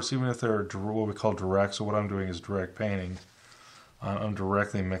of artists, even if they're what we call direct, so what I'm doing is direct painting. I'm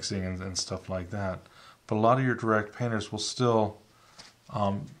directly mixing and stuff like that. But a lot of your direct painters will still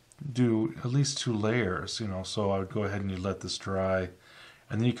do at least 2 layers. So I would go ahead and you let this dry.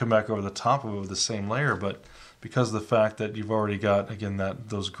 And then you come back over the top of it with the same layer, but because of the fact that you've already got, again,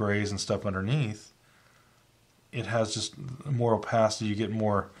 those grays and stuff underneath, it has just more opacity. You get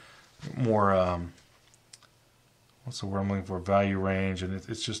more what's the word I'm looking for? Value range, and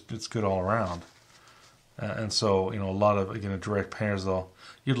it's good all around. And so, a lot of, again, direct painters,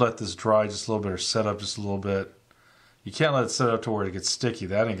 you'd let this dry just a little bit or set up just a little bit. You can't let it set up to where it gets sticky.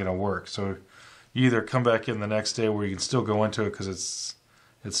 That ain't going to work. So you either come back in the next day where you can still go into it because it's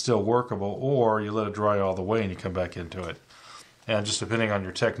still workable, or you let it dry all the way and you come back into it. And just depending on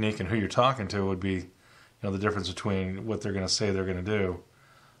your technique and who you're talking to would be, the difference between what they're going to say they're going to do.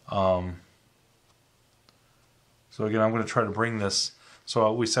 So again, I'm going to try to bring this.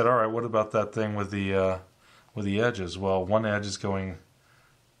 So we said, all right, what about that thing with the edges? Well, one edge is going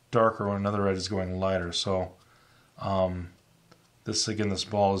darker, and another edge is going lighter. So this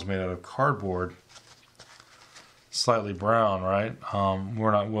ball is made out of cardboard. Slightly brown, right?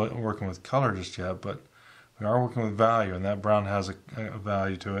 We're not working with color just yet, but we are working with value, and that brown has a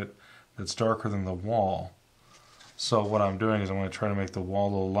value to it that's darker than the wall. So what I'm doing is I'm going to try to make the wall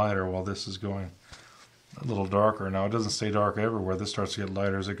a little lighter while this is going a little darker. Now, it doesn't stay dark everywhere. This starts to get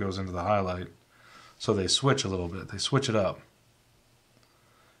lighter as it goes into the highlight. So they switch a little bit. They switch it up.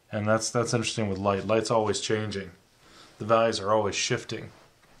 And that's interesting with light. Light's always changing. The values are always shifting.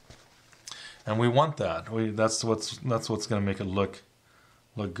 And we want that. That's what's going to make it look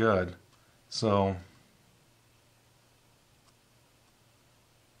good. So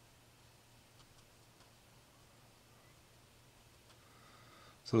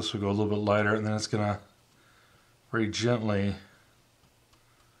this will go a little bit lighter, and then it's going to very gently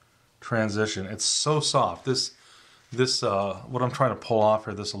transition. It's so soft. This what I'm trying to pull off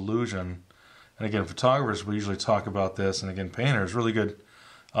here, this illusion. And again, photographers, we usually talk about this, and again, painters, really good.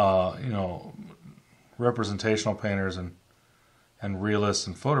 Representational painters and realists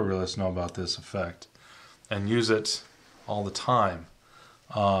and photorealists know about this effect and use it all the time.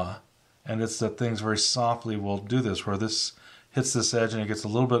 And it's that things very softly will do this, where this hits this edge and it gets a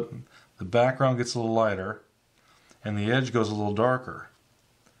little bit, the background gets a little lighter and the edge goes a little darker.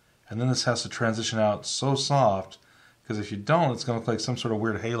 And then this has to transition out so soft, because if you don't, it's going to look like some sort of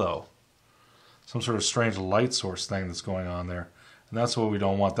weird halo, some sort of strange light source thing that's going on there. And that's what we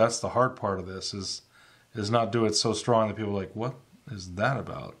don't want. That's the hard part of this, is not do it so strong that people are like, what is that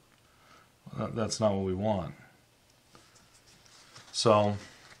about? That's not what we want. So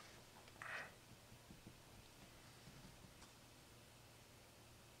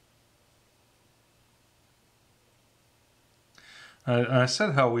I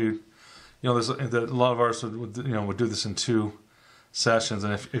said how we, there's that a lot of artists would do this in 2 sessions.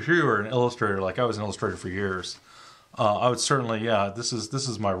 And if you were an illustrator, like I was an illustrator for years, I would certainly, this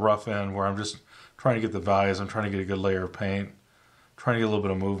is my rough end where I'm just trying to get the values. I'm trying to get a good layer of paint, trying to get a little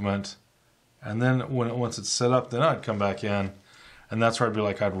bit of movement. And then once it's set up, then I'd come back in, and that's where I'd be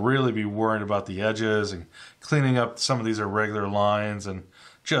like, I'd really be worried about the edges and cleaning up some of these irregular lines and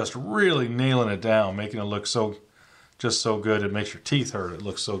just really nailing it down, making it look so good. It makes your teeth hurt. It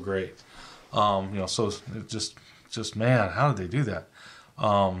looks so great. So it just just, man, how did they do that?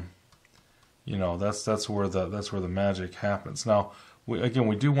 You know, that's where the magic happens. Now,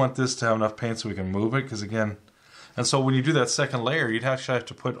 we do want this to have enough paint so we can move it, because again, and so when you do that second layer, you'd actually have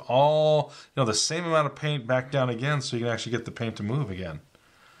to put all, you know, the same amount of paint back down again so you can actually get the paint to move again.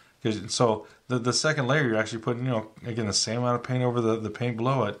 So the second layer, you're actually putting, you know, again, the same amount of paint over the paint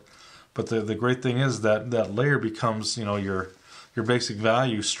below it. But the great thing is that layer becomes, you know, your basic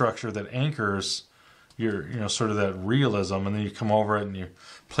value structure that anchors your, you know, sort of that realism, and then you come over it and you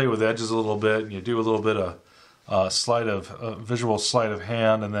play with edges a little bit, and you do a little bit of visual sleight of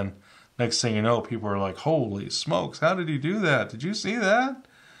hand, and then next thing you know, people are like, "Holy smokes! How did he do that? Did you see that?"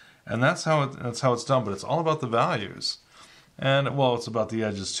 And that's how it's done. But it's all about the values, and well, it's about the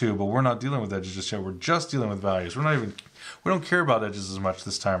edges too. But we're not dealing with edges just yet. We're just dealing with values. We don't care about edges as much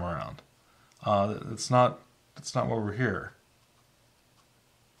this time around. It's not why we're here.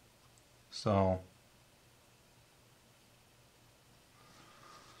 So.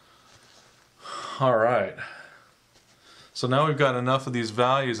 All right. So now we've got enough of these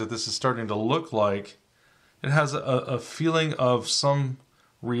values that this is starting to look like it has a feeling of some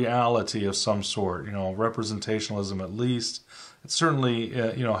reality of some sort, you know, representationalism at least. It certainly,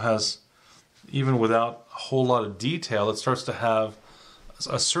 you know, has, even without a whole lot of detail, it starts to have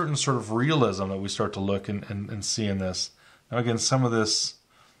a certain sort of realism that we start to look and see in this. Now again, some of this,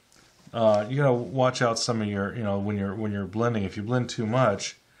 you gotta watch out some of your, you know, when you're blending. If you blend too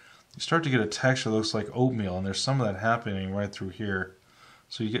much, you start to get a texture that looks like oatmeal, and there's some of that happening right through here.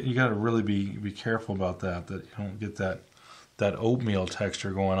 So you got to really be careful about that you don't get that oatmeal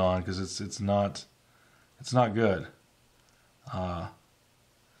texture going on, because it's not good. I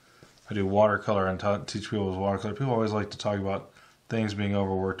do watercolor and teach people with watercolor. People always like to talk about things being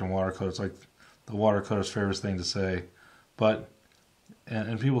overworked in watercolor. It's like the watercolor's favorite thing to say, but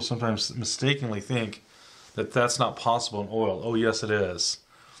and people sometimes mistakenly think that that's not possible in oil. Oh yes, it is.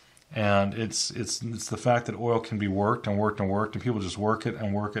 And it's the fact that oil can be worked and worked and worked, and people just work it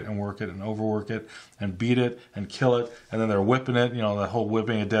and work it and work it and overwork it and beat it and kill it, and then they're whipping it, you know, the whole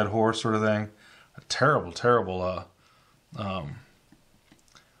whipping a dead horse sort of thing. A terrible,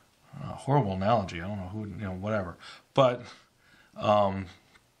 horrible analogy. I don't know who, you know, whatever. But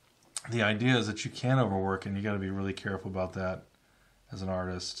the idea is that you can overwork, and you got to be really careful about that as an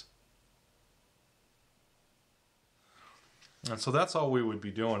artist. And so that's all we would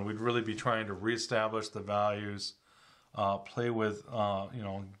be doing. We'd really be trying to reestablish the values, play with, you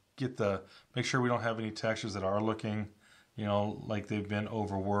know, make sure we don't have any textures that are looking, you know, like they've been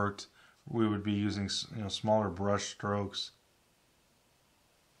overworked. We would be using, you know, smaller brush strokes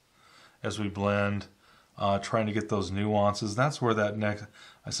as we blend, trying to get those nuances. That's where that next,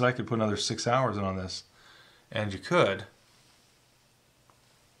 I said I could put another 6 hours in on this, and you could.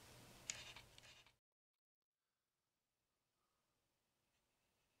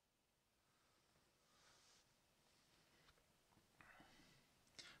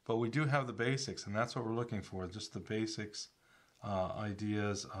 But we do have the basics, and that's what we're looking for, just the basics,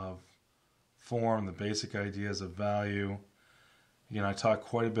 ideas of form, the basic ideas of value. Again, I talk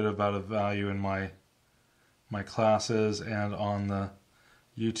quite a bit about a value in my classes and on the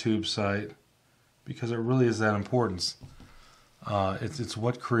YouTube site, because it really is that important. It's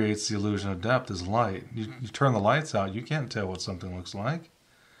what creates the illusion of depth is light. You turn the lights out, you can't tell what something looks like.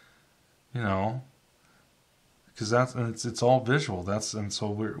 You know, because it's all visual. And so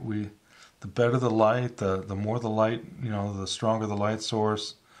we the better the light, the more the light, you know, the stronger the light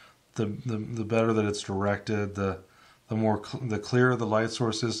source, the better that it's directed, the clearer the light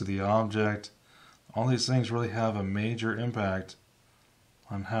source is to the object. All these things really have a major impact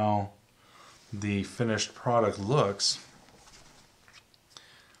on how the finished product looks.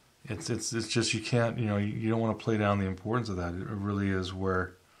 It's just, you can't, you know, you don't want to play down the importance of that. It really is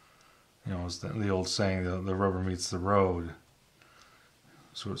where, you know, it's the old saying, the rubber meets the road,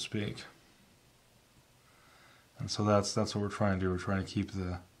 so to speak. And so that's what we're trying to do. We're trying to keep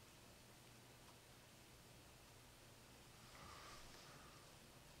the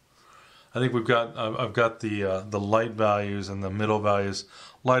I think I've got the light values and the middle values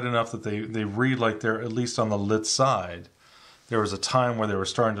light enough that they read like they're at least on the lit side. There was a time where they were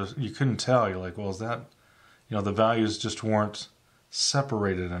starting to, you couldn't tell. You're like, well, is that, you know, the values just weren't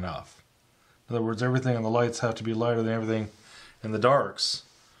separated enough. In other words, everything in the lights have to be lighter than everything in the darks,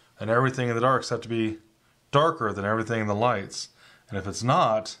 and everything in the darks have to be darker than everything in the lights. And if it's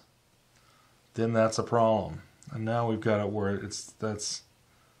not, then that's a problem. And now we've got it where that's,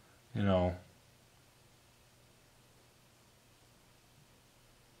 you know,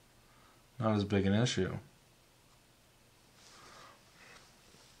 not as big an issue.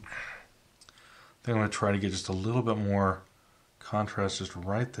 think I'm going to try to get just a little bit more contrast just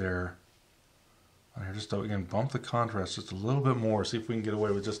right there. Here, just again, bump the contrast just a little bit more. See if we can get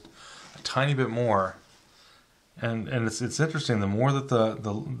away with just a tiny bit more. And it's interesting. The more that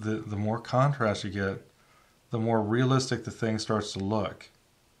the more contrast you get, the more realistic the thing starts to look.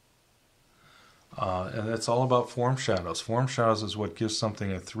 And it's all about form shadows. Form shadows is what gives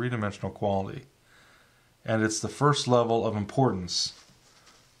something a three-dimensional quality. And it's the first level of importance.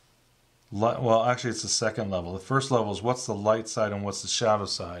 Well, actually, it's the second level. The first level is what's the light side and what's the shadow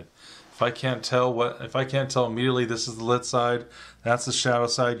side. If I can't tell immediately this is the lit side, that's the shadow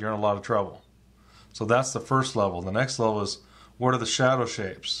side, you're in a lot of trouble. So that's the first level. The next level is what are the shadow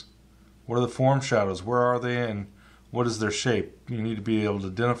shapes? What are the form shadows? Where are they and what is their shape? You need to be able to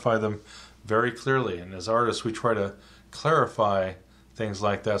identify them very clearly. And as artists, we try to clarify things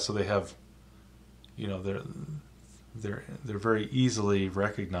like that so they have, you know, they're very easily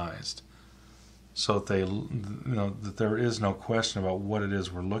recognized, so that they, you know, that there is no question about what it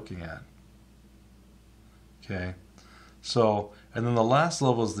is we're looking at. Okay, so and then the last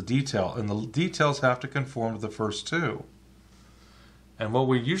level is the detail, and the details have to conform to the first two. And what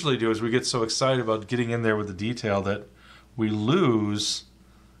we usually do is we get so excited about getting in there with the detail that we lose,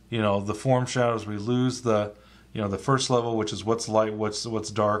 you know, the form shadows. We lose the, you know, the first level, which is what's light,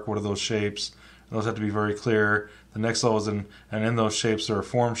 what's dark, what are those shapes. And those have to be very clear. The next level is and in those shapes there are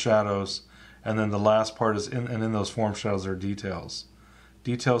form shadows, and then the last part is in those form shadows are details.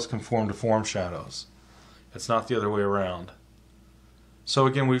 Details conform to form shadows. It's not the other way around. So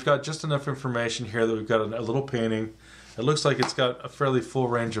again, we've got just enough information here that we've got a little painting. It looks like it's got a fairly full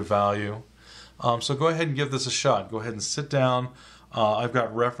range of value. So go ahead and give this a shot. Go ahead and sit down. I've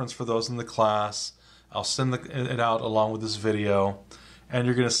got reference for those in the class. I'll send it out along with this video. And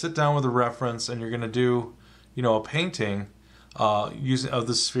you're going to sit down with a reference and you're going to do, you know, a painting using of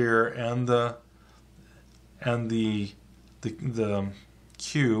the sphere and the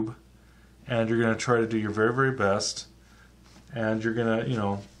cube, and you're going to try to do your very, very best. And you're going to, you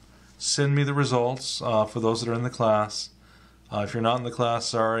know, send me the results for those that are in the class. If you're not in the class,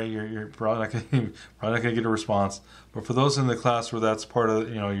 sorry, you're probably not going to get a response. But for those in the class where that's part of,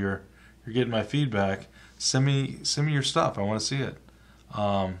 you know, you're getting my feedback, send me your stuff. I want to see it.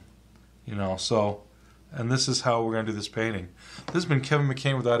 You know, so, and this is how we're going to do this painting. This has been Kevin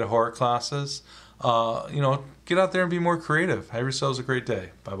McCain with Idaho Art Classes. You know, get out there and be more creative. Have yourselves a great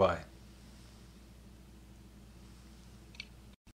day. Bye-bye.